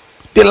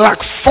 They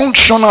lack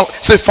functional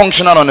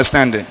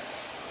understanding.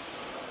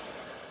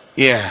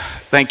 Yeah,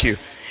 thank you.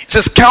 It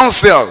says,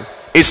 counsel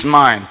is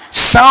mine.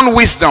 Sound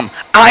wisdom.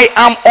 I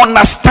am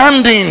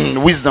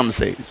understanding. Wisdom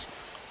says,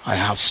 I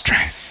have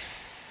strength.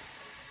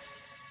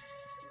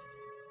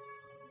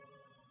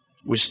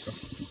 Wisdom.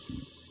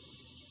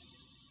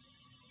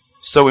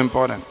 So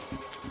important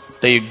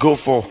that you go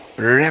for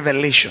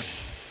revelation.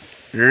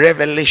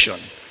 Revelation.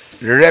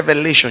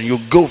 Revelation. You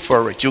go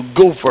for it. You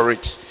go for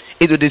it.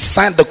 It will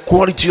decide the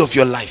quality of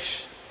your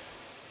life.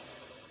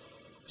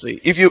 See,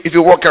 if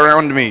you walk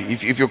around me,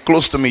 if you're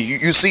close to me,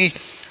 you see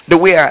the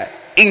way I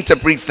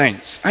interpret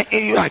things.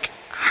 You're like,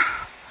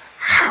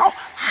 how?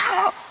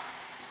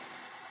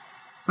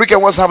 Look at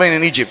what's happening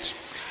in Egypt.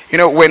 You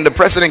know, when the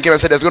president came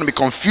and said there's going to be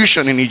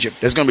confusion in Egypt,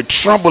 there's going to be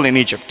trouble in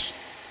Egypt.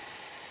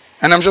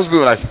 And I'm just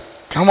being like,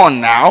 come on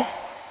now.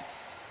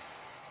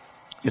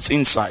 It's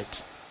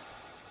insight.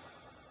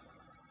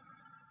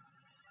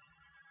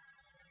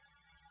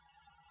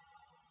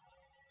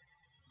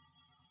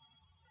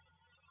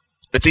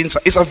 It's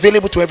insight. It's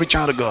available to every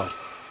child of God.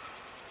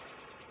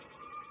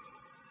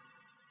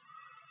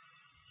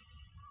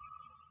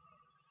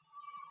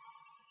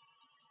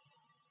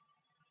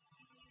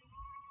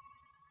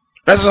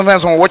 That's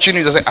sometimes when I'm watching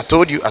news, I say, I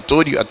told you, sir.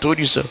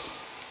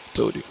 I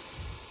told you.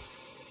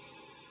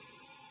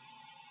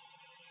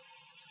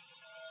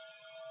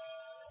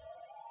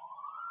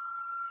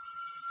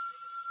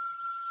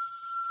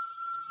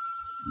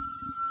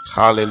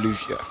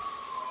 Hallelujah.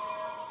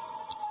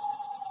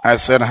 I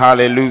said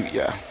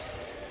hallelujah.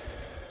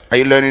 Are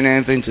you learning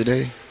anything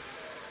today?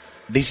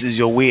 This is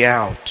your way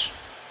out.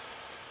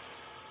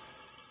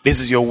 This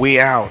is your way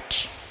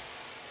out.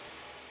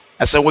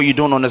 I said what you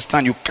don't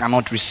understand, you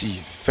cannot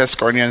receive. 1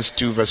 Corinthians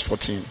 2 verse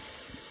 14.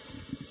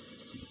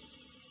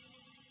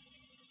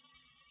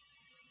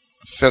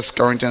 1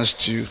 Corinthians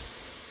 2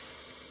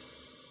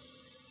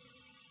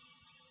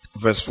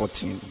 verse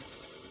 14.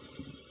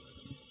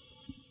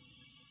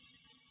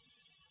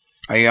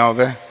 Are you out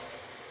there?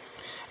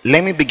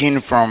 Let me begin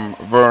from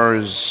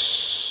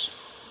verse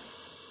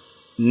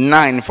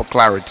 9 for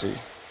clarity.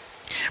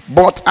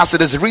 But as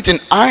it is written,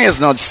 eye has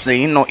not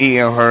seen, nor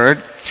ear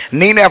heard,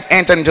 neither have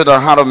entered into the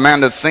heart of man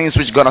the things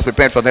which God has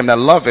prepared for them that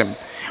love him.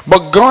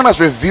 But God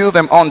has revealed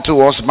them unto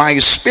us by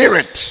his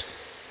Spirit.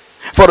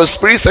 For the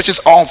Spirit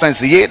searches all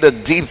things, yea, the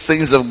deep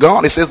things of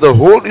God. It says the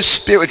Holy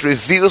Spirit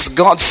reveals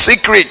God's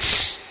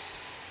secrets.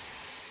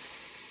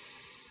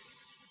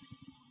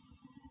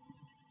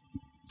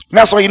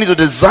 That's why you need to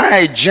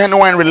desire a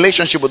genuine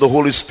relationship with the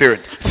Holy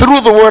Spirit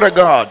through the Word of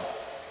God.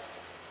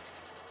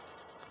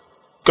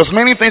 Because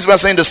many things we are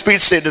saying, the Spirit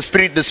said, the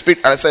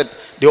Spirit. I said,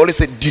 they always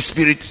say the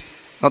Spirit,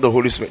 not the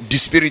Holy Spirit. The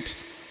Spirit.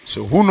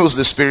 So who knows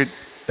the Spirit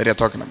that they're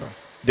talking about?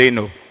 They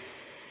know.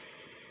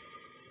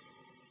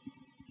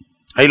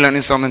 Are you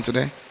learning something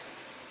today?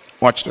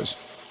 Watch this.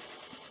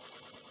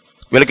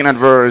 We're looking at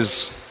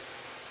verse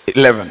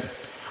 11.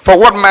 For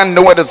what man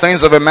knoweth the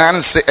things of a man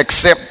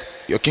except,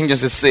 your King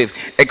James is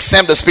saved,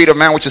 except the spirit of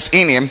man which is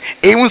in him,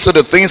 even so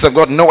the things of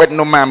God knoweth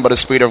no man but the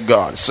Spirit of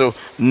God. So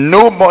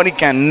nobody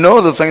can know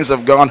the things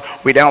of God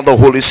without the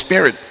Holy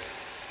Spirit.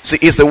 See,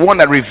 it's the one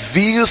that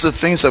reveals the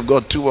things of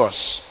God to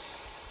us.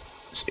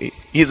 See,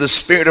 he's a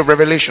spirit of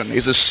revelation.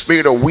 He's a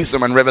spirit of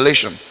wisdom and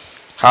revelation.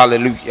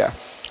 Hallelujah.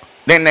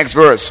 Then next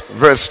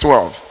verse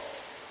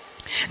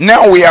 12.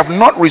 Now we have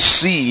not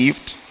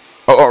received,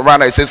 or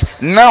rather it says,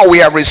 now we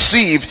have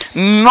received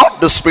not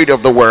the spirit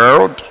of the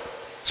world.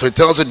 So it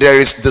tells you there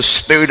is the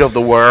spirit of the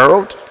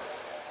world,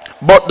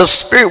 but the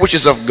spirit which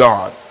is of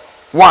God.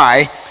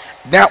 Why?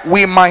 That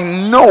we might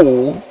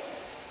know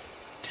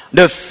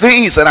the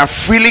things that are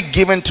freely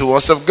given to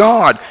us of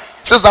God.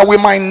 It says that we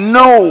might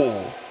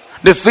know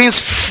the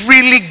things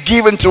freely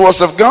given to us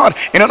of God.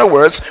 In other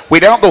words,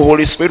 without the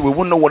Holy Spirit, we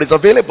wouldn't know what is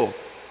available.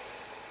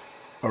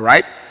 All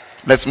right,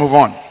 let's move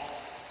on.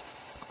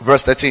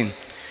 Verse 13.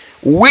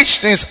 Which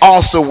things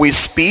also we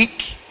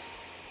speak?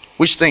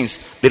 Which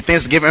things? The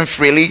things given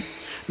freely,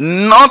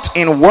 not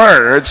in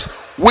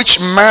words which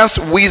man's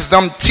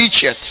wisdom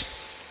teacheth,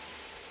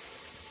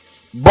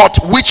 but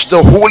which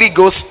the Holy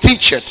Ghost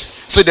teacheth.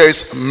 So there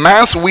is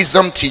man's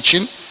wisdom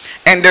teaching,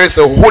 and there is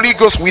the Holy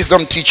Ghost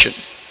wisdom teaching.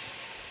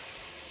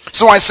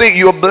 So I say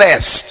you're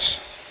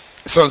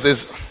blessed. Someone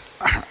says,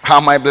 how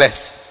am I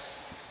blessed?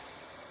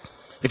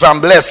 If I'm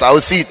blessed, I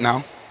will see it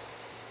now.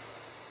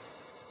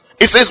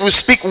 It says we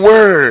speak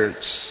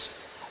words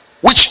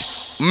which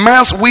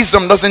man's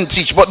wisdom doesn't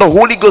teach, but the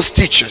Holy Ghost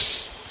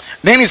teaches.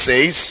 Then he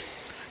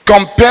says,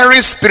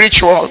 comparing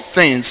spiritual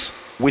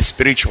things with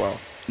spiritual.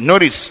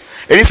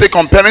 Notice, it didn't say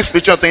comparing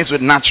spiritual things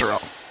with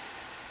natural.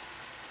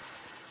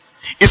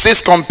 It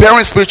says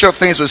comparing spiritual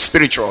things with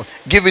spiritual.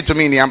 Give it to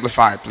me in the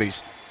Amplified,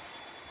 please.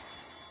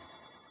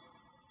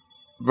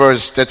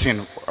 Verse 13.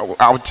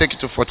 I'll take it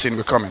to 14.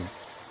 We're coming.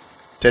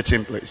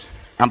 13, please.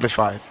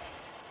 Amplified.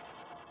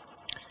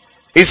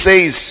 It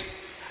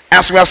says,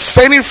 as we are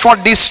sending for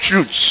these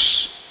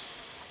truths,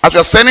 as we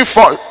are sending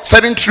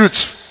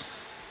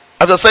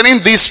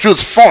these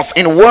truths forth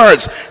in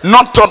words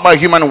not taught by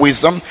human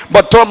wisdom,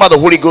 but taught by the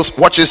Holy Ghost,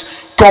 watch this,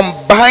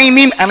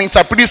 combining and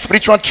interpreting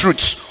spiritual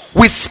truths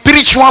with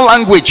spiritual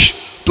language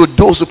to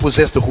those who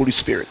possess the Holy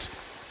Spirit.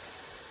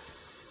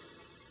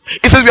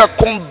 It says we are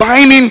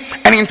combining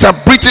and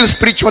interpreting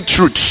spiritual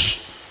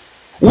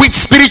truths with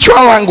spiritual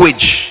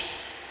language.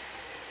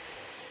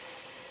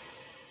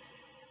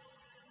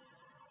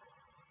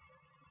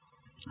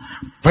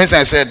 For instance,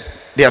 I said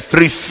there are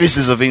three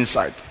phases of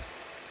insight: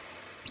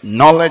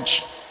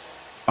 knowledge,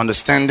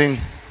 understanding,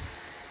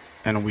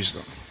 and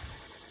wisdom.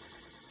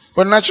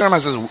 But natural man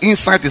says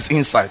insight is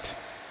insight.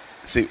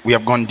 See, we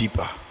have gone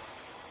deeper.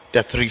 There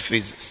are three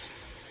phases.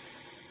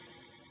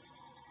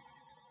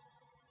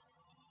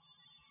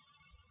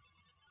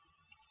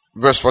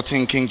 Verse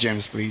 14, King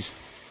James, please.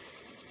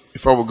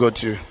 Before we go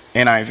to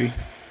NIV.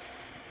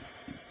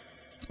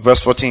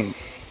 Verse 14.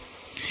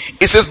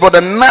 It says, but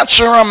the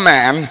natural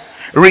man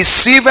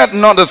receiveth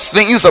not the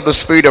things of the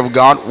Spirit of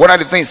God. What are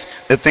the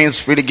things? The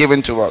things freely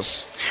given to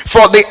us.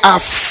 For they are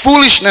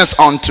foolishness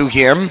unto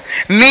him,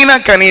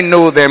 neither can he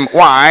know them.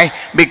 Why?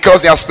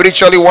 Because they are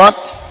spiritually what?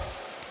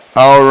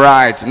 All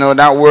right. No,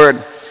 that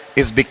word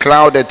is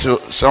beclouded to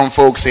some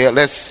folks here.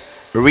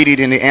 Let's read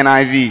it in the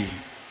NIV.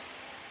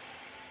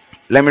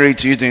 Let me read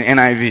to you in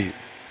NIV.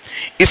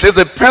 It says,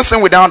 the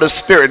person without the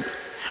Spirit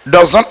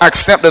does not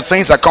accept the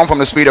things that come from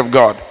the Spirit of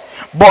God,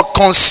 but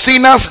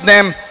considers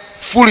them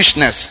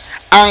foolishness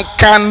and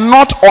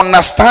cannot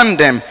understand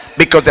them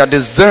because they are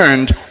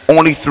discerned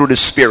only through the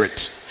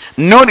Spirit.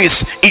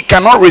 Notice, it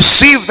cannot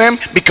receive them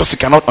because it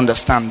cannot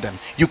understand them.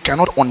 You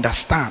cannot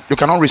understand, you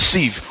cannot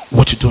receive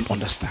what you don't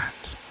understand.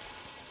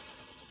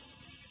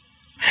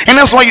 And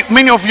that's why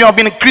many of you have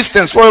been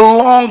Christians for a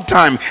long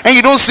time and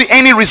you don't see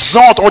any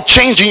result or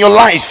change in your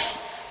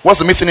life. What's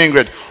the missing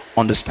ingredient?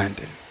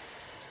 Understanding.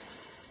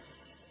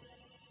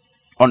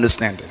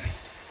 Understanding.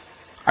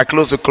 I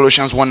close with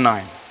Colossians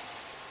 1:9.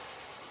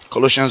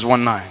 Colossians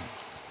 1:9.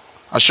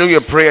 I'll show you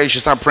a prayer. You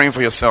should start praying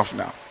for yourself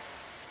now.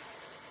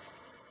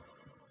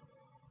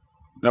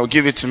 Now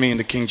give it to me in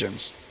the King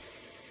James.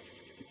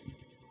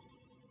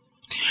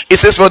 It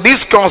says, for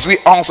this cause we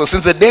also,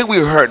 since the day we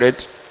heard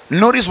it,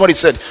 notice what he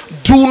said,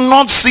 do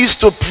not cease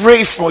to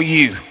pray for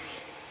you.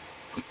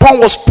 Paul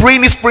was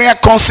praying this prayer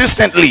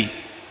consistently.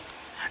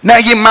 Now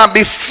ye might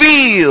be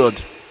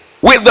filled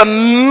with the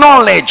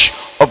knowledge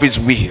of his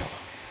will.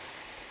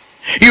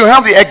 You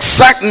have the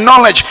exact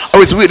knowledge of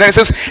his will. And it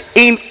says,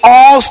 in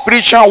all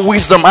spiritual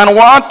wisdom and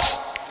what?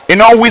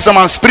 In all wisdom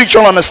and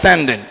spiritual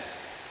understanding.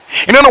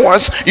 In other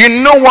words,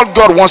 you know what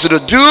God wants you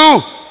to do.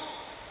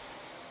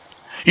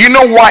 You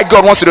know why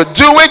God wants you to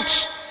do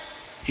it.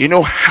 You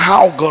know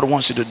how God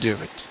wants you to do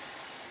it.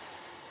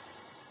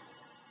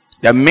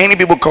 There are many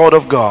people called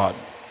of God.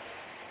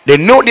 They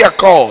know they are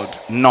called,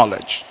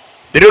 knowledge.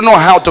 They don't know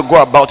how to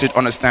go about it,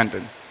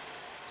 understanding.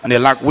 And they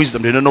lack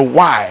wisdom. They don't know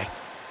why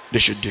they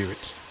should do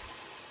it.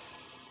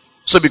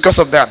 So because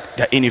of that,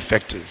 they're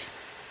ineffective.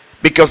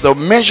 Because the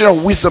measure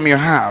of wisdom you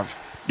have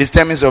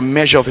determines your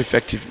measure of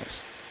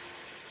effectiveness.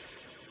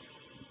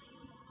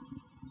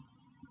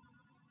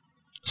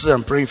 So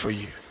I'm praying for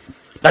you,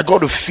 that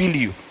God will fill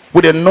you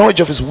with the knowledge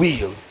of his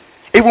will,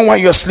 even while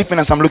you are sleeping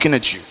as I'm looking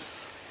at you.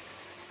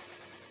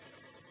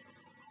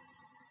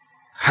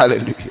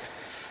 Hallelujah.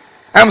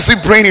 I'm still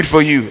praying it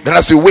for you, that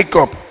as you wake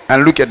up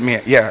and look at me,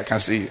 yeah, I can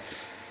see you,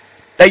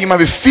 that you might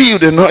be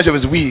filled with the knowledge of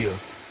his will,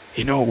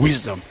 you know,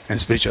 wisdom and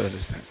spiritual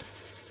understanding.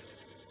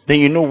 Then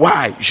you know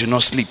why you should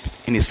not sleep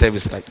in a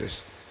service like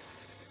this.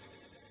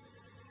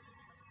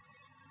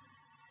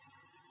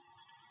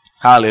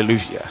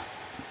 Hallelujah.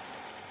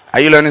 Are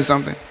you learning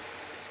something?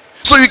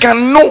 So you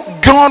can know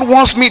God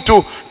wants me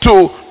to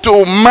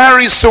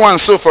marry so and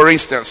so, for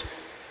instance.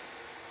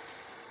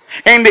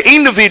 And the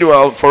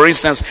individual, for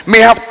instance, may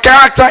have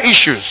character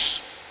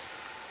issues.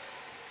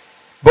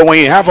 But when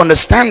you have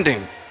understanding,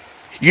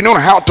 you know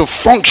how to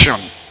function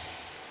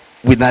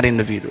with that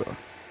individual.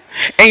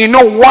 And you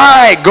know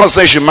why God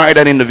says you marry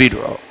that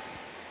individual.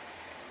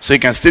 So you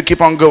can still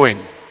keep on going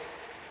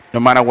no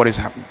matter what is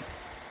happening.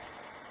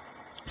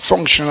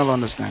 Functional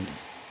understanding.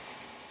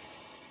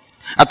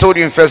 I told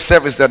you in first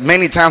service that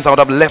many times I would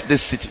have left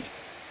this city.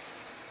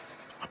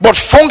 But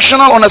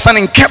functional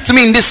understanding kept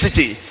me in this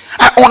city.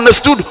 I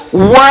understood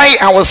why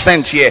I was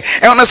sent here.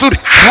 I understood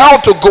how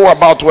to go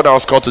about what I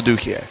was called to do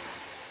here.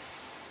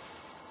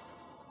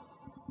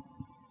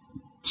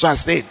 So I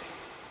stayed.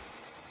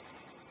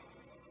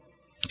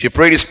 If you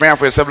pray this prayer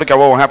for yourself, look at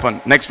what will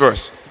happen. Next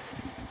verse.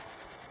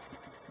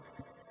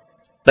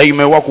 That you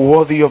may walk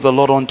worthy of the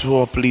Lord unto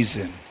all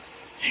pleasing.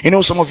 You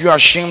know, some of you are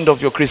ashamed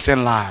of your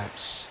Christian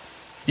lives.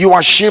 You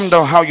are ashamed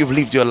of how you've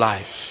lived your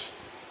life.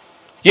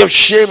 You're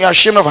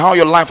ashamed of how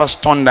your life has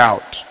turned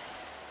out.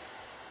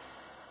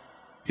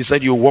 He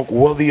said you walk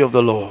worthy of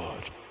the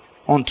Lord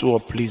unto all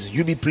pleasing.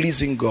 You be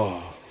pleasing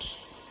God.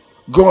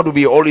 God will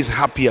be always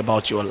happy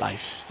about your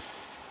life.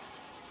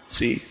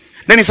 See?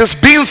 Then he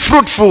says, being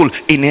fruitful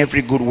in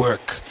every good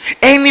work.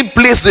 Any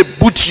place they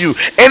put you,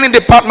 any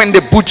department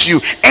they put you,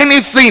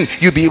 anything,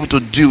 you'll be able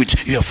to do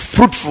it. You're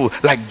fruitful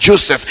like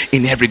Joseph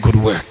in every good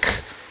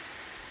work.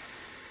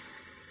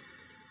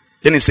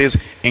 Then he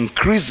says,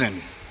 increasing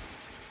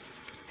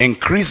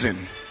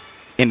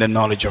in the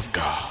knowledge of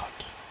God.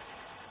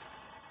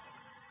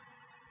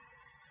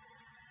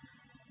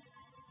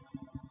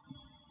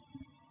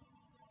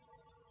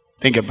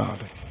 Think about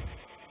it.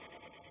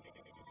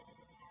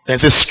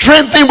 There's a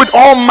strengthening with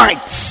all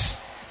might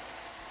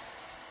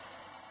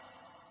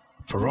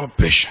for all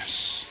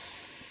patience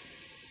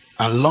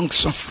and long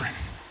suffering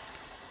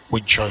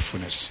with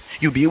joyfulness.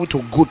 You'll be able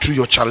to go through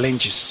your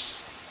challenges.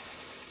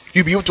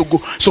 You'll be able to go.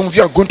 Some of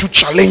you are going through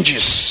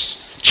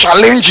challenges.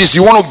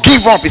 You want to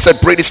give up. He said,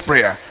 pray this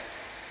prayer.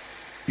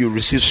 You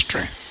receive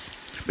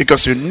strength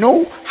because you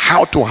know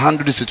how to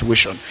handle the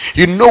situation.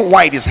 You know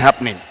why it is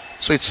happening.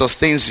 So it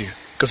sustains you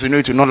because you know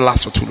it will not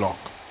last for too long.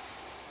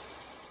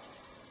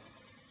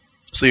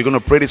 So you're going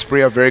to pray this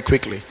prayer very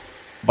quickly.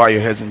 Bow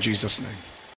your heads in Jesus' name.